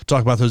channel.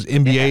 Talk about those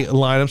NBA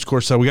lineups. Of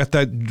course, we got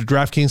that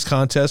DraftKings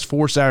contest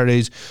for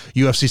Saturday's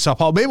UFC Sao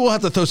Paulo. Maybe we'll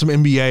have to throw some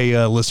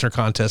NBA listener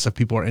contests if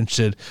people are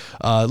interested.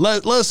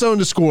 Let us know in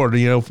Discord.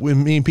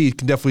 Me and Pete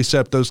can definitely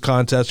set up those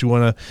contests. We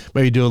want to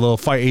maybe do a little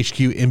Fight HQ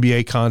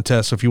NBA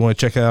contest. So if you want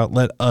to check it out,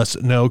 let us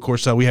know. Of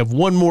course, we have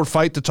one more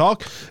fight to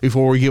talk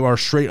before we give our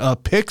straight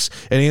up picks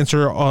and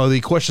answer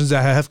the questions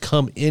that have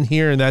come in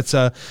here, and that's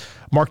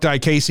Mark Di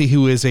Casey,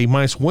 who is a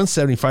minus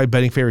 175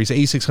 betting favorite. He's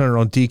 8,600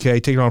 on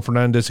DK. Taking on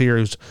Fernandez here,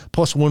 who's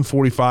plus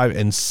 145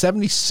 and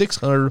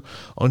 7,600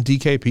 on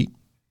DK, Pete.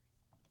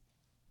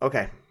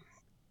 Okay.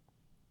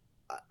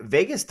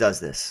 Vegas does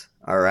this,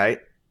 all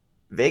right?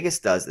 Vegas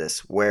does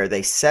this where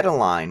they set a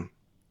line,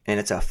 and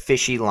it's a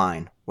fishy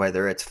line,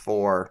 whether it's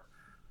for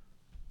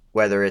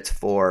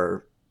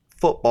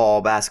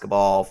football,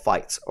 basketball,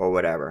 fights, or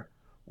whatever,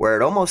 where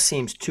it almost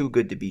seems too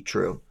good to be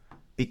true,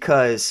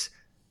 because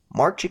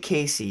Mark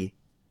Casey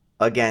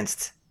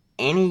against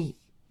any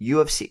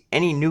UFC,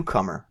 any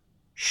newcomer,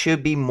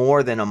 should be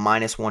more than a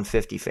minus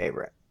 150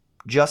 favorite.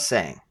 Just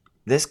saying.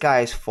 This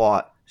guy's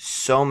fought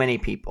so many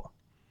people.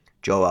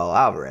 Joel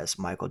Alvarez,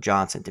 Michael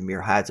Johnson,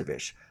 Demir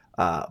Hadzovic,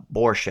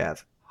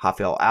 Borshev,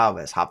 Rafael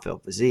Alves, Rafael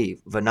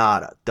Fiziev,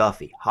 Venata,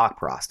 Duffy,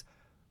 Hawkprost,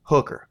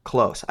 Hooker,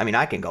 Close. I mean,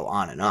 I can go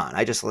on and on.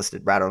 I just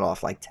rattled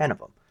off like 10 of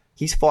them.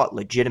 He's fought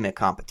legitimate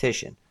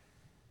competition.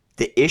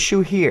 The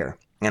issue here,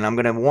 and I'm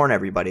going to warn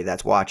everybody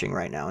that's watching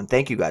right now, and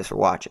thank you guys for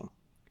watching,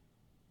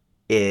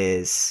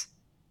 is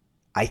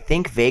I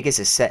think Vegas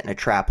is setting a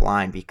trap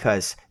line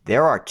because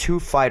there are 2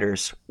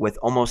 fighters with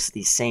almost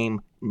the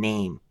same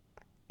name,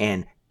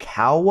 and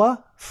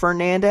Kawa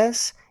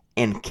Fernandez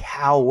and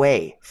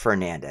Kawe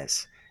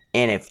Fernandez.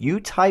 And if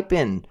you type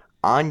in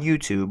on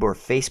YouTube or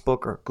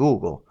Facebook or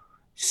Google,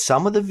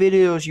 some of the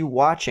videos you're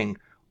watching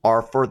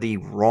are for the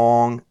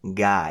wrong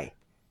guy,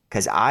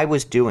 because I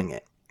was doing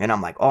it, and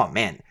I'm like, oh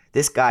man,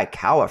 this guy,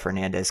 Kawa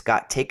Fernandez,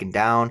 got taken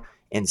down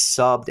and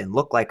subbed and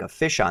looked like a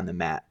fish on the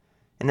mat.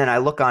 And then I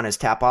look on his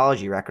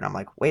Tapology record. I'm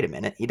like, wait a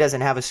minute. He doesn't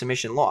have a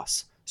submission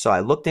loss. So I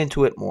looked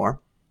into it more.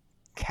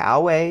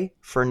 Coway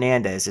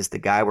Fernandez is the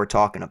guy we're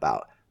talking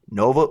about.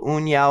 Nova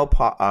União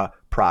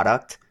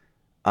product,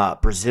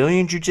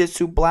 Brazilian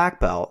Jiu-Jitsu black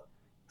belt,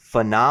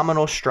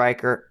 phenomenal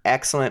striker,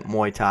 excellent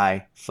Muay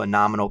Thai,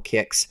 phenomenal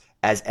kicks,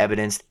 as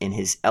evidenced in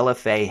his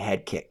LFA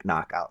head kick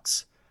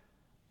knockouts.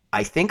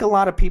 I think a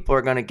lot of people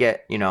are going to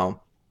get,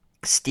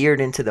 steered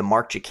into the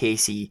Mark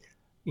Jacasey,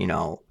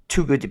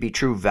 too good to be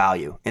true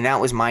value. And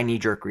that was my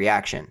knee-jerk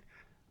reaction.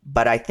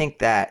 But I think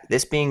that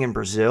this being in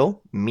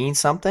Brazil means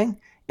something.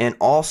 And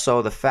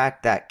also the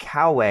fact that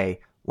Coway,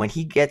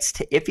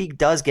 if he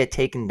does get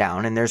taken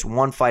down, and there's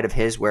one fight of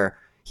his where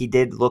he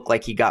did look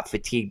like he got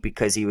fatigued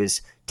because he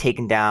was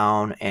taken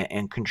down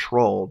and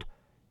controlled,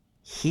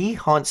 he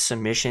hunts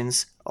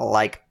submissions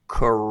like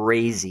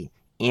crazy.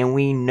 And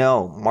we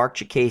know Mark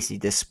Jacasey,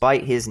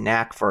 despite his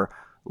knack for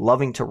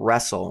loving to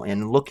wrestle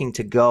and looking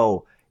to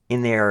go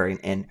in there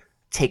and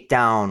take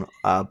down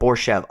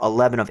Borshev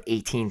 11 of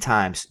 18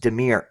 times,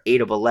 Demir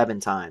 8 of 11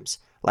 times,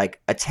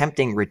 like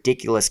attempting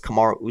ridiculous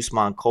Kamaru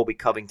Usman, Colby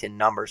Covington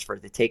numbers for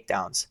the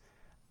takedowns.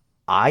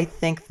 I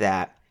think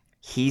that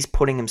he's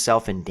putting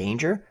himself in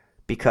danger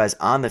because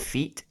on the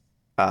feet,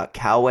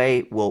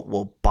 Coway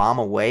will bomb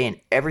away, and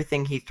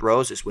everything he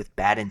throws is with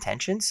bad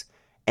intentions.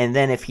 And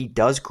then if he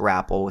does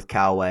grapple with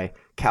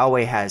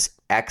Coway has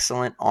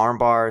excellent arm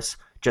bars,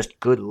 just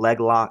good leg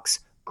locks,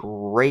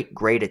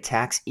 great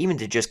attacks, even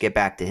to just get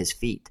back to his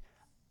feet.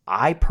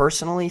 I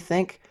personally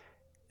think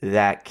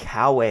that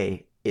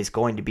Coway is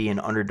going to be an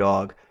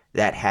underdog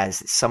that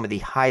has some of the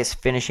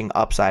highest finishing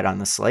upside on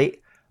the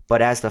slate.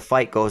 But as the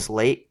fight goes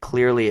late,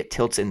 clearly it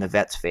tilts in the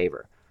vet's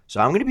favor. So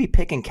I'm going to be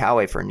picking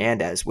Coway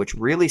Fernandez, which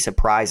really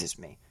surprises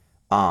me.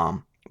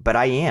 But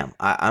I am.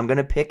 I'm going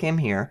to pick him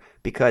here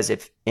because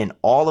if in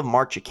all of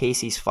Mark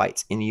Jacasey's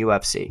fights in the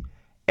UFC,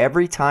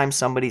 every time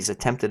somebody's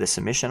attempted a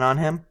submission on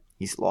him,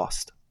 he's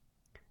lost.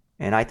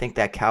 And I think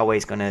that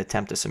Coway's going to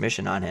attempt a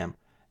submission on him.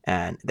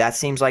 And that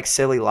seems like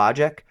silly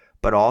logic,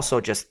 but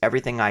also just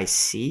everything I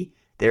see,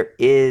 there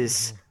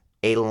is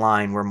a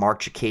line where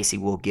Mark Jacasey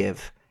will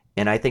give.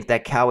 And I think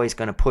that Coway's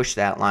going to push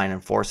that line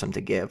and force him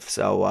to give.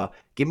 So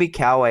give me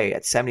Coway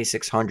at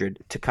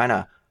 7,600 to kind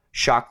of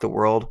shock the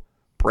world,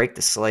 break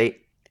the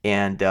slate.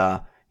 And,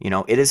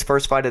 it is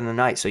first fight of the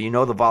night. So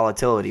the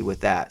volatility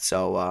with that.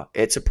 So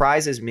it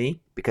surprises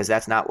me because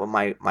that's not what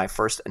my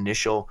first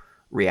initial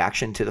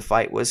reaction to the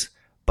fight was.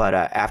 But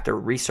after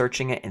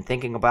researching it and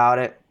thinking about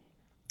it,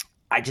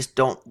 I just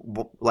don't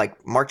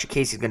like Mark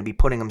Jacasey is going to be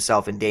putting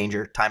himself in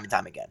danger time and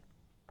time again.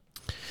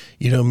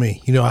 You know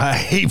me. I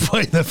hate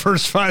playing the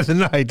first fight of the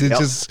night.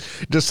 It's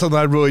just something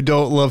I really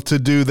don't love to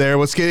do there.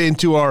 Let's get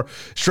into our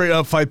straight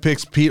up fight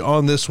picks, Pete,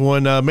 on this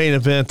one. Main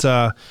event.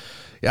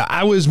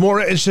 I was more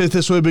interested if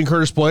this would have been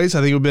Curtis Blaydes.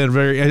 I think it would have been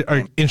a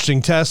very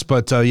interesting test.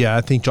 But,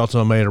 I think Jailton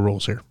Almeida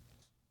rules here.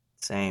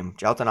 Same.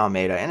 Jailton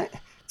Almeida. And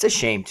it's a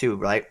shame, too,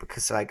 right?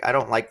 Because, I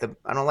don't like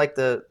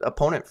the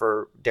opponent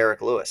for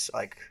Derek Lewis.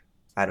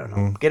 I don't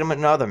know. Get him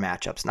in other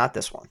matchups, not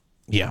this one.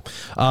 Yeah.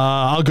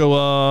 I'll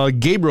go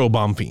Gabriel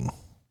Bonfim.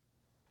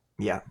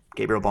 Yeah,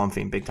 Gabriel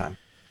Bonfim, big time.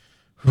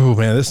 Oh,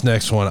 man, this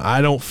next one,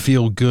 I don't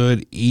feel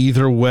good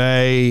either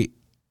way.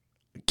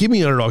 Give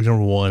me underdog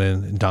number one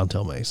and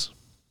Dontel Mays.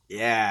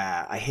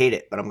 Yeah, I hate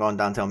it, but I'm going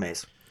Dontel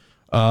Mays.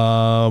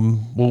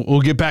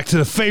 We'll get back to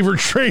the favorite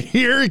trade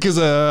here because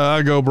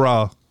I go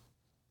Bra.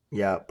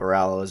 Yeah,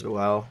 Barallo as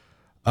well.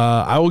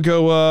 I will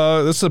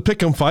go. This is a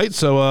pick 'em fight,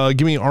 so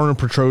give me Arnold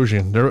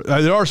Petrosian.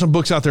 There are some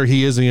books out there.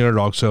 He is the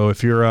underdog, so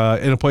if you're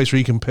in a place where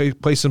you can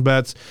play some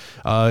bets,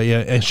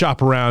 and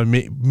shop around,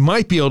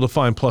 might be able to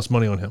find plus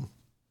money on him.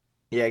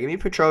 Yeah, give me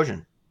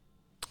Petrosian.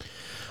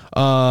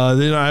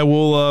 Then I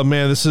will.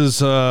 This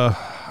is.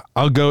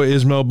 I'll go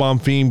Ismail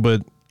Bonfim,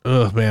 but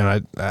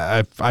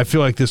I feel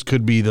like this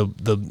could be the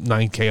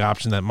 9K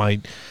option that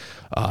might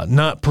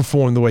not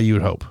perform the way you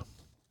would hope.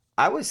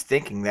 I was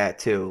thinking that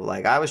too.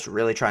 I was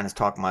really trying to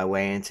talk my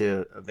way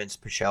into Vince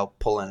Pichel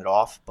pulling it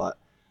off, but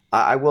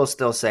I will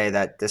still say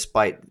that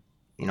despite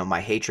my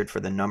hatred for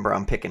the number,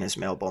 I'm picking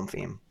Ismail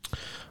Bonfim.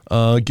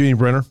 Give me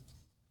Brenner.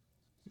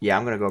 Yeah,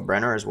 I'm going to go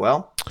Brenner as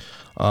well.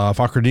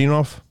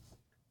 Fakhretdinov.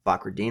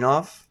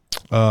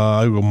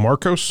 I go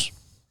Marcos.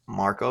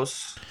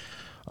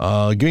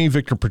 Give me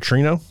Victor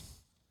Petrino.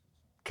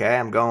 Okay,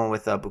 I'm going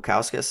with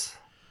Bukauskas.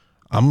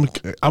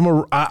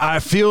 I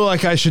feel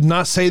like I should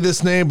not say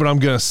this name, but I'm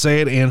going to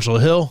say it. Angela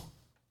Hill.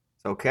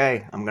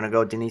 Okay, I'm going to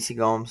go Denise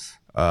Gomes.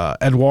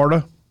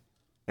 Eduardo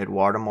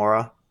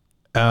Mora.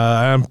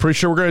 I'm pretty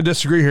sure we're going to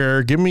disagree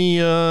here. Give me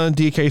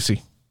D.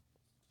 Casey.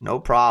 No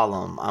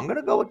problem. I'm going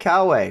to go with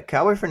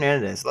Coway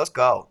Fernandez. Let's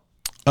go.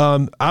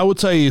 I will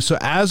tell you, so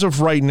as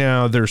of right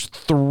now, there's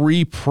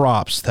 3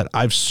 props that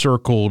I've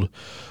circled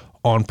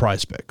on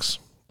Prize Picks.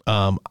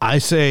 I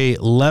say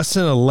less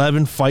than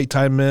 11 fight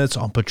time minutes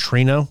on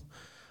Petrino.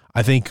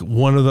 I think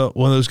one of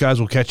those guys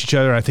will catch each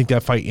other. I think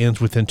that fight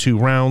ends within 2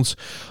 rounds.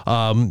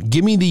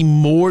 Give me the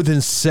more than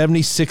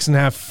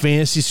 76.5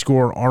 fantasy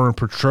score on Arnold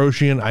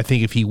Petrosian. I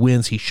think if he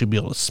wins, he should be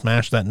able to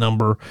smash that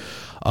number.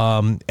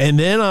 And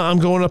then I'm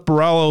going up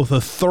Barallo with a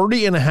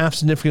 30.5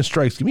 significant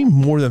strikes. Give me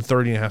more than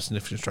 30.5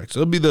 significant strikes.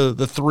 So it'll be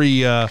the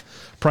three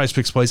Prize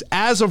Picks plays.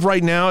 As of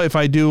right now, if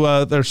I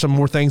do, there's some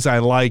more things I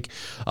like.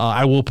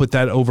 I will put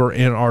that over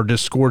in our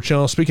Discord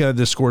channel. Speaking of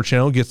the Discord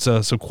channel, gets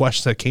some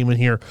questions that came in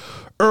here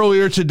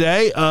earlier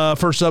today.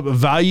 First up,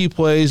 value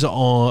plays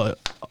on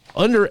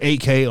under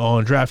 8K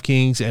on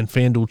DraftKings and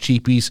FanDuel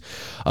cheapies.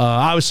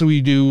 Obviously,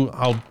 we do.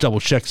 I'll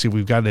double check, see if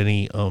we've got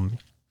any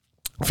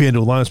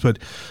FanDuel lines, but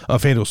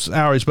FanDuel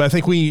salaries. But I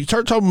think when you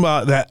start talking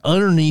about that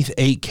underneath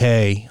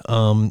 8K,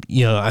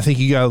 I think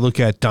you got to look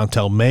at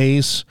Dontel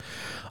Mays.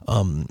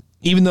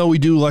 Even though we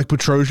do like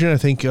Petrosian, I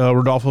think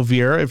Rodolfo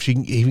Vieira, if she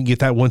can even get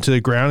that one to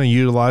the ground and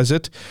utilize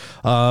it.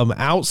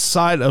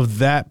 Outside of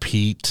that,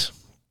 Pete,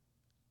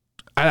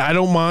 I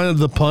don't mind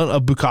the punt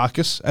of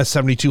Bukakis at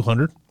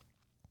 7,200.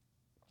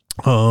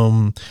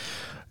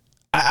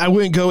 I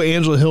wouldn't go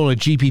Angela Hill in a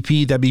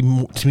GPP. That'd be,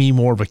 to me,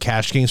 more of a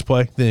cash games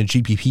play than a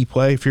GPP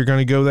play if you're going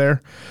to go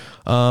there.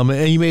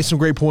 And you made some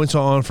great points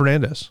on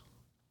Fernandez.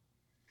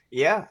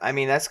 Yeah, I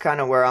mean, that's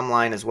kind of where I'm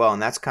lying as well.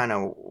 And that's kind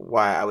of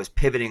why I was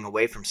pivoting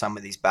away from some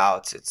of these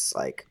bouts. It's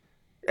like,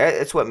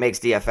 it's what makes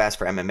DFS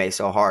for MMA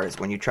so hard is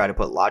when you try to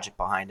put logic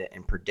behind it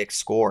and predict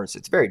scores.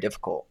 It's very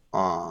difficult.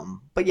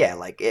 But yeah,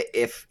 like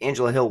if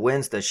Angela Hill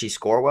wins, does she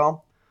score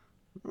well?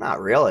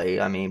 Not really.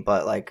 I mean,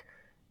 but like,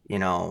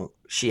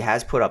 she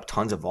has put up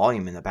tons of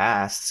volume in the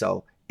past,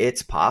 so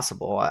it's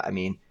possible. I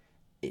mean,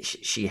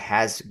 she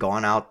has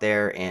gone out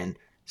there and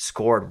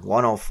scored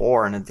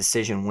 104 in a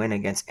decision win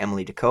against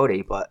Emily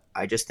Ducote, but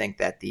I just think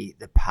that the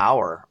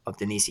power of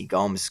Denise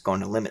Gomes is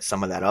going to limit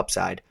some of that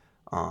upside.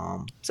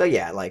 So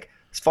yeah, like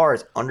as far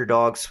as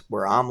underdogs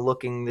where I'm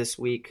looking this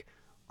week,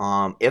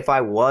 if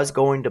I was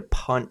going to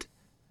punt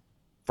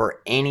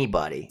for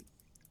anybody,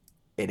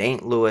 it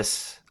ain't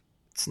Lewis.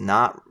 It's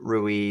not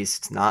Ruiz.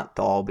 It's not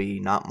Dalby,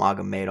 not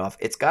Magomedov.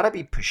 It's got to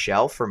be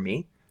Pichel for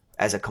me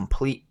as a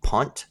complete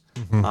punt,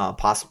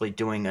 possibly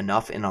doing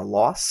enough in a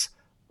loss.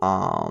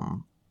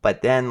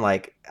 But then,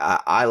 like,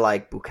 I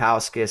like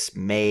Bukowskis,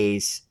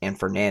 Mays, and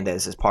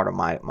Fernandez as part of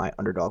my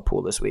underdog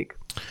pool this week.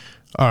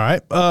 All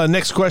right.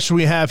 Next question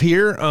we have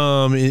here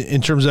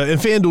in terms of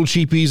FanDuel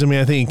cheapies. I mean,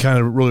 I think it kind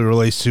of really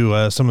relates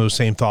to some of those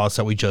same thoughts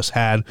that we just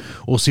had.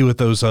 We'll see what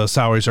those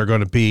salaries are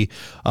going to be.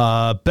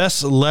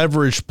 Best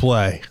leverage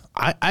play.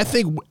 I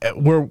think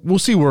we'll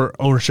see where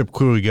ownership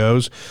clearly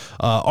goes.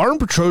 Artem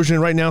Petrosian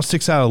right now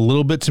sticks out a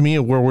little bit to me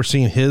of where we're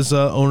seeing his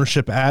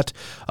ownership at.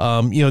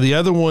 The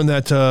other one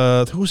that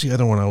who was the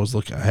other one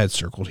I had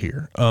circled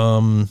here?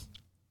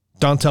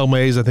 Dontel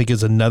Mays, I think,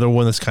 is another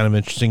one that's kind of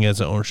interesting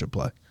as an ownership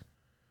play.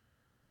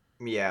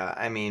 Yeah,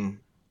 I mean,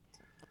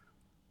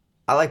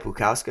 I like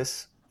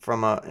Bukowskis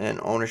from an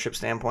ownership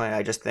standpoint.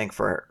 I just think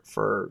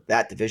for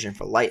that division,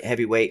 for light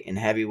heavyweight and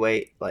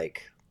heavyweight,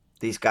 like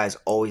these guys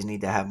always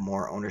need to have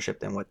more ownership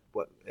than what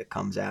it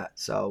comes at.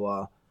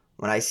 So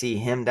when I see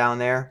him down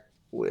there,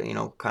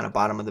 kind of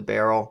bottom of the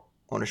barrel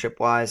ownership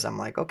wise, I'm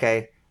like,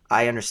 okay,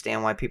 I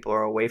understand why people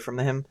are away from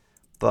him,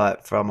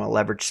 but from a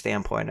leverage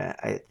standpoint,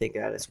 I think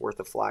that it's worth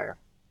a flyer.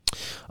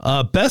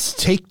 Best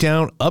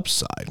takedown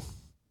upside.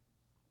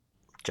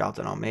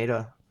 Jonathan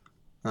Almeida,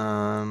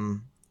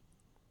 Renat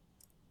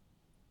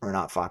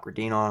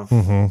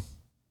Fakhretdinov,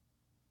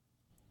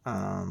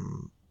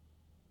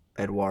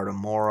 Eduardo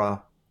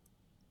Mora.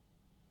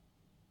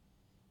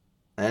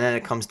 And then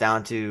it comes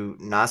down to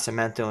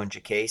Nascimento and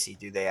Jacasey.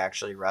 Do they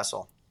actually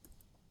wrestle?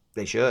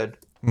 They should.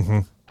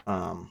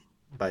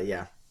 But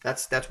yeah,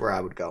 that's where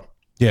I would go.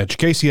 Yeah,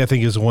 Jacasey, I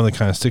think, is the one that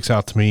kind of sticks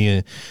out to me.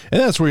 And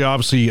that's where I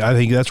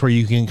think that's where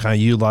you can kind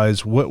of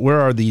utilize where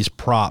are these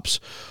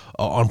props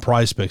on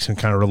Prize Picks and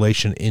kind of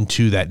relation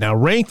into that. Now,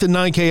 rank the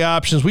 9K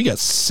options. We got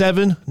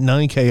 7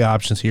 9K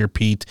options here,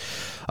 Pete.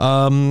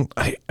 I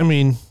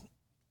mean,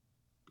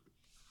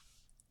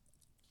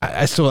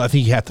 I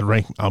think you have to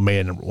rank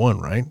Almeida number 1,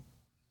 right?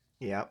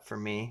 Yeah, for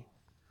me.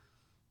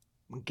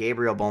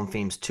 Gabriel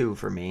Bonfim's 2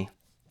 for me.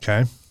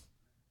 Okay.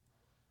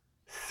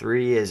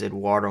 3 is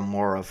Eduardo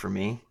Mora for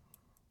me.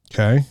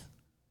 Okay.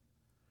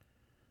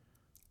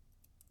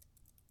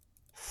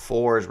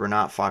 4 is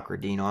Renat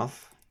Fakhretdinov.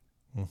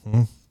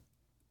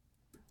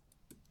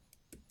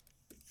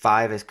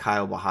 5 is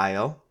Kyle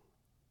Bahayo.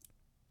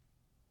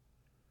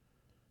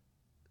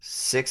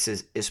 6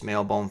 is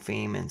Ismael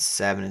Bonfim, and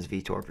 7 is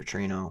Vitor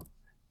Petrino.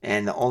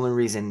 And the only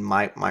reason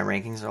my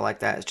rankings are like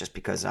that is just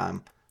because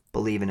I'm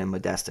believing in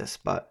Modestus.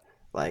 But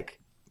like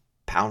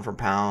pound for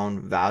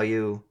pound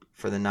value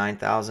for the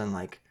 9,000,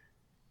 like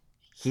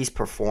he's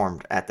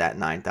performed at that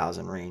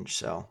 9,000 range.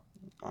 So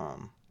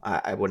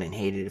I wouldn't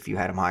hate it if you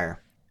had him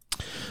higher.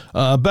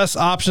 Best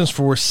options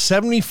for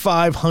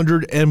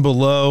 7,500 and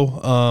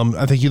below.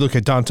 I think you look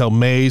at Dontel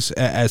Mays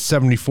at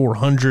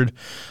 7,400,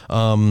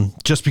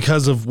 just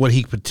because of what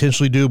he could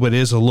potentially do, but it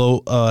is a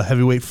low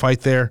heavyweight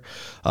fight there.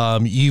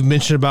 You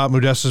mentioned about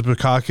Modestus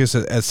Bukakis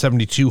at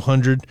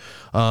 7,200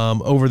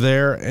 over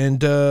there,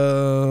 and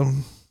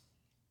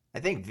I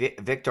think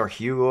Victor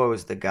Hugo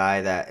is the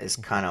guy that is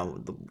kind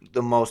of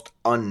the most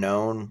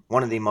unknown,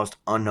 one of the most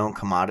unknown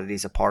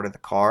commodities, a part of the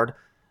card.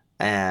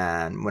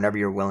 And whenever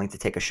you're willing to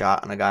take a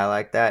shot on a guy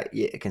like that,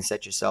 it can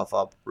set yourself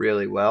up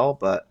really well.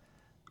 But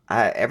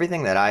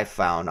everything that I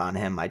found on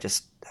him, I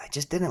just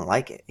didn't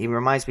like it. He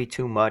reminds me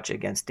too much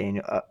against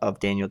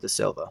Daniel Da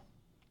Silva.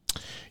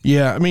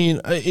 Yeah, I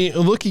mean,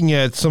 looking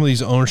at some of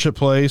these ownership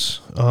plays,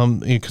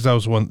 because that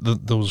was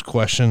that was a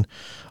question.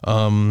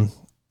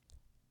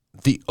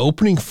 The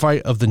opening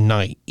fight of the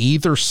night,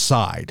 either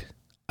side,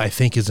 I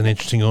think is an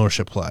interesting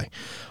ownership play.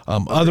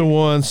 Other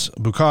ones,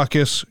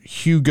 Bukakis,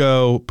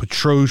 Hugo,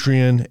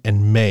 Petrosian,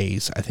 and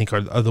Mays, I think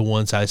are the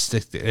ones I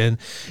stick to. And,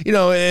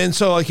 and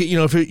so like,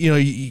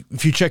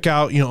 if you check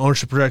out,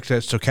 ownership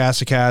projections that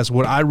Stochastic has,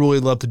 what I really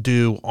love to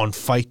do on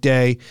fight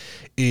day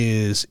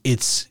is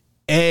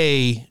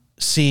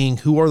seeing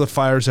who are the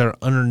fighters that are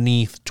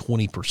underneath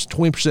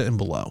 20% and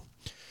below.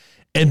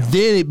 And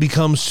then it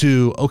becomes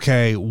to,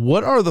 okay,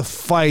 what are the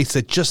fights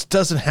that just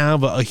doesn't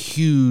have a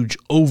huge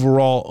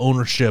overall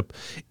ownership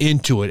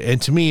into it?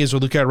 And to me, as we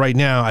look at it right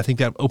now, I think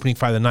that opening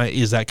fight of the night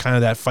is that kind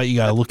of that fight you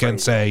got to look at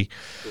and say,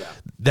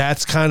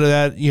 that's kind of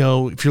that,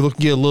 if you're looking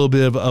to get a little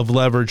bit of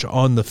leverage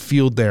on the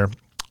field there.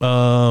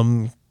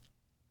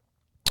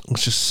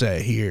 Let's just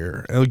say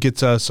here, it'll get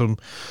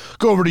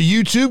go over to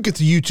YouTube, get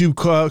the YouTube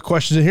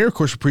questions in here. Of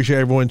course, appreciate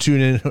everyone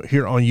tuning in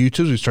here on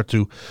YouTube. We start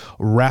to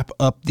wrap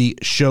up the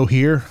show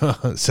here.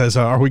 It says,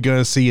 are we going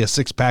to see a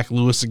 6-pack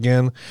Lewis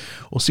again?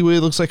 We'll see what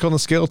it looks like on the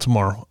scale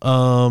tomorrow.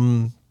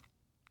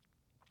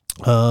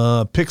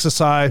 Picks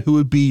aside, who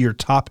would be your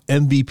top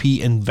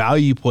MVP and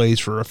value plays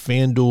for a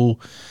FanDuel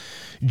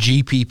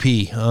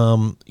GPP?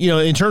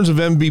 In terms of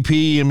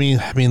MVP, I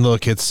mean,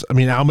 look,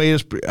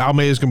 Almeida's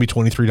going to be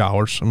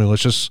 $23. I mean,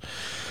 let's just,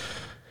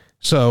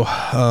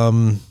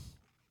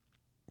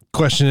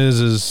 question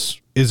is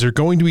there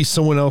going to be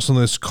someone else on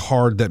this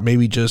card that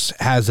maybe just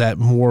has that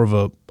more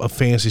of a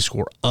fantasy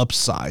score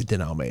upside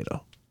than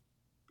Almeida?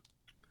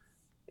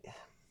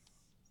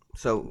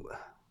 So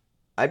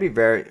I'd be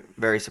very,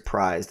 very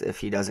surprised if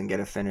he doesn't get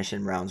a finish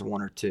in rounds 1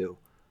 or 2.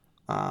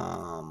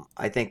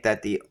 I think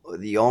that the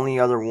only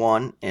other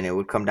one, and it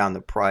would come down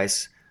to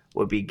price,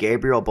 would be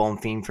Gabriel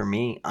Bonfim for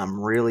me. I'm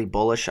really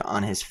bullish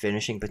on his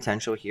finishing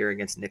potential here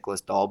against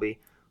Nicholas Dalby,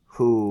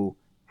 who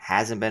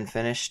hasn't been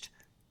finished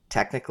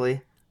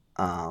technically.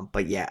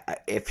 But yeah,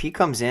 if he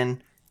comes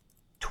in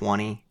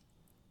 20,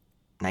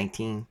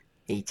 19,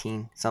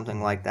 18,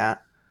 something like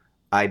that,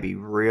 I'd be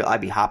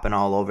hopping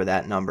all over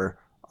that number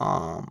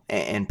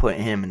and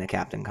putting him in the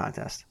captain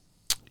contest.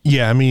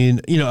 Yeah, I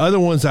mean, other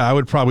ones that I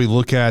would probably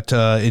look at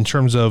in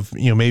terms of,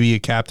 maybe a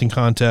captain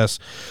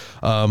contest,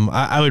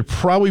 I would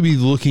probably be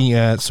looking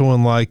at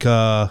someone like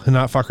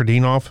Hanat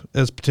Fakhretdinov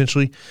as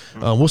potentially.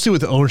 We'll see what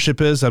the ownership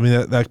is. I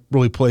mean, that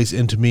really plays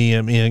into me.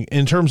 I mean,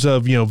 in terms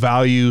of,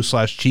 value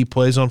 / cheap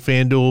plays on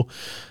FanDuel,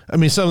 I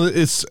mean,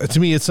 to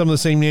me, it's some of the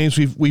same names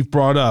we've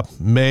brought up.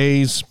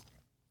 Mays,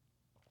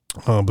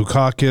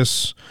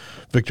 Bukakis,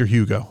 Victor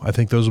Hugo. I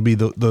think those will be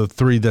the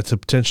three that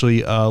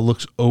potentially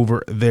looks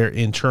over there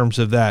in terms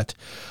of that.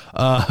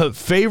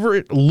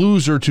 Favorite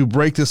loser to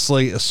break the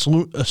slate,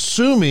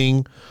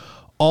 assuming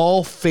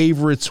all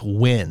favorites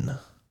win.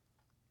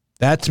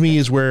 That to me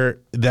is where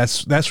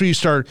that's where you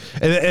start,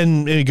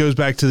 and it goes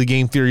back to the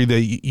game theory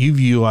that you've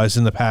utilized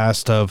in the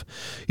past of,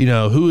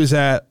 who is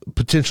that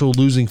potential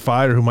losing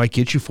fighter who might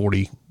get you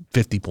 40,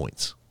 50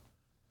 points.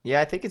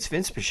 Yeah, I think it's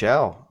Vince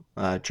Pichel.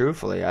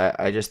 Truthfully,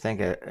 I just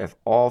think if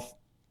all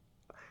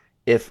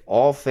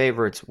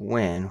favorites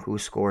win, who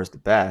scores the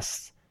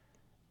best?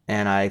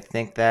 And I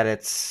think that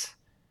it's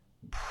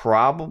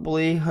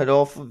probably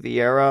Rodolfo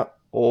Vieira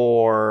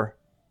or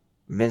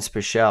Vince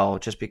Pichel,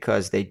 just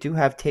because they do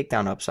have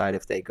takedown upside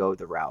if they go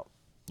the route.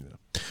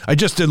 I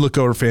just did look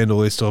over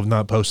FanDuel. They still have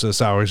not posted the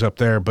salaries up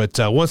there. But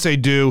once they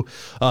do,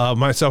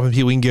 myself and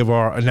Pete, we can give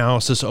our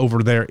analysis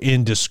over there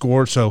in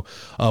Discord. So,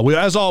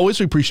 as always,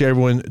 we appreciate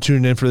everyone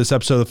tuning in for this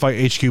episode of the Fight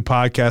HQ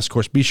podcast. Of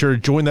course, be sure to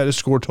join that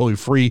Discord, totally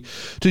free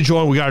to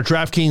join. We got our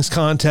DraftKings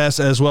contest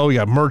as well. We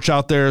got merch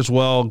out there as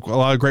well. A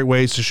lot of great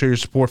ways to show your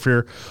support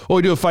for what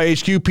we do at Fight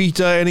HQ. Pete,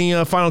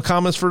 any final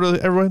comments for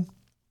everyone?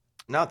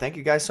 No, thank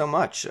you guys so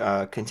much.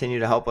 Continue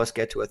to help us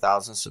get to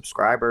 1,000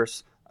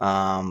 subscribers.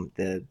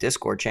 The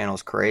Discord channel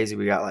is crazy.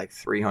 We got like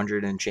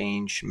 300 and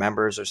change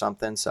members or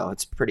something. So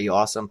it's pretty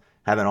awesome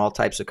having all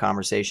types of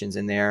conversations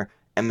in there,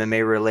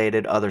 MMA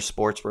related, other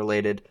sports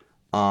related.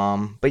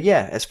 But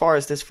yeah, as far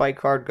as this fight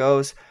card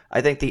goes,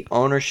 I think the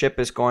ownership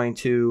is going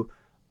to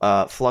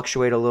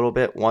fluctuate a little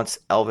bit once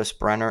Elvis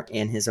Brenner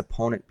and his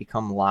opponent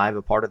become live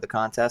a part of the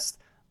contest.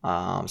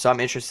 So I'm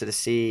interested to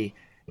see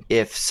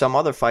if some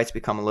other fights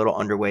become a little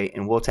underweight,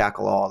 and we'll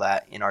tackle all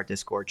that in our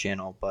Discord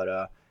channel.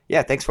 But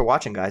yeah, thanks for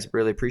watching, guys.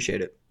 Really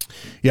appreciate it.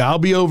 Yeah, I'll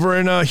be over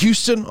in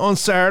Houston on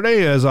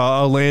Saturday, as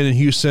I'll land in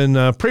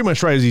Houston pretty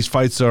much right as these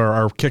fights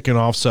are kicking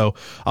off. So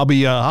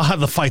I'll have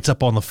the fights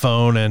up on the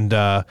phone, and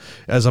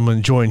as I'm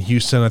enjoying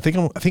Houston, I think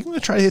I'm going to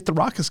try to hit the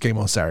Rockets game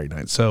on Saturday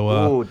night.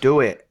 So do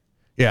it.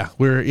 Yeah,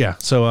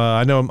 So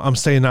I know I'm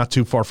staying not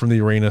too far from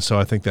the arena, so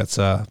I think that's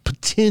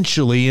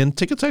potentially, and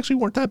tickets actually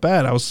weren't that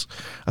bad. I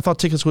thought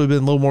tickets would have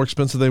been a little more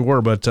expensive than they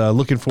were, but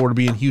looking forward to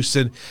being in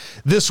Houston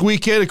this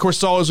weekend. Of course,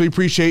 as always, we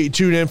appreciate you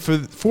tuning in for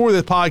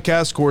the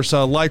podcast. Of course,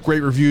 like,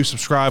 rate, review,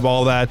 subscribe,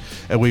 all that,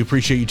 and we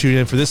appreciate you tuning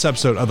in for this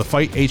episode of the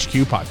Fight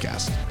HQ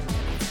podcast.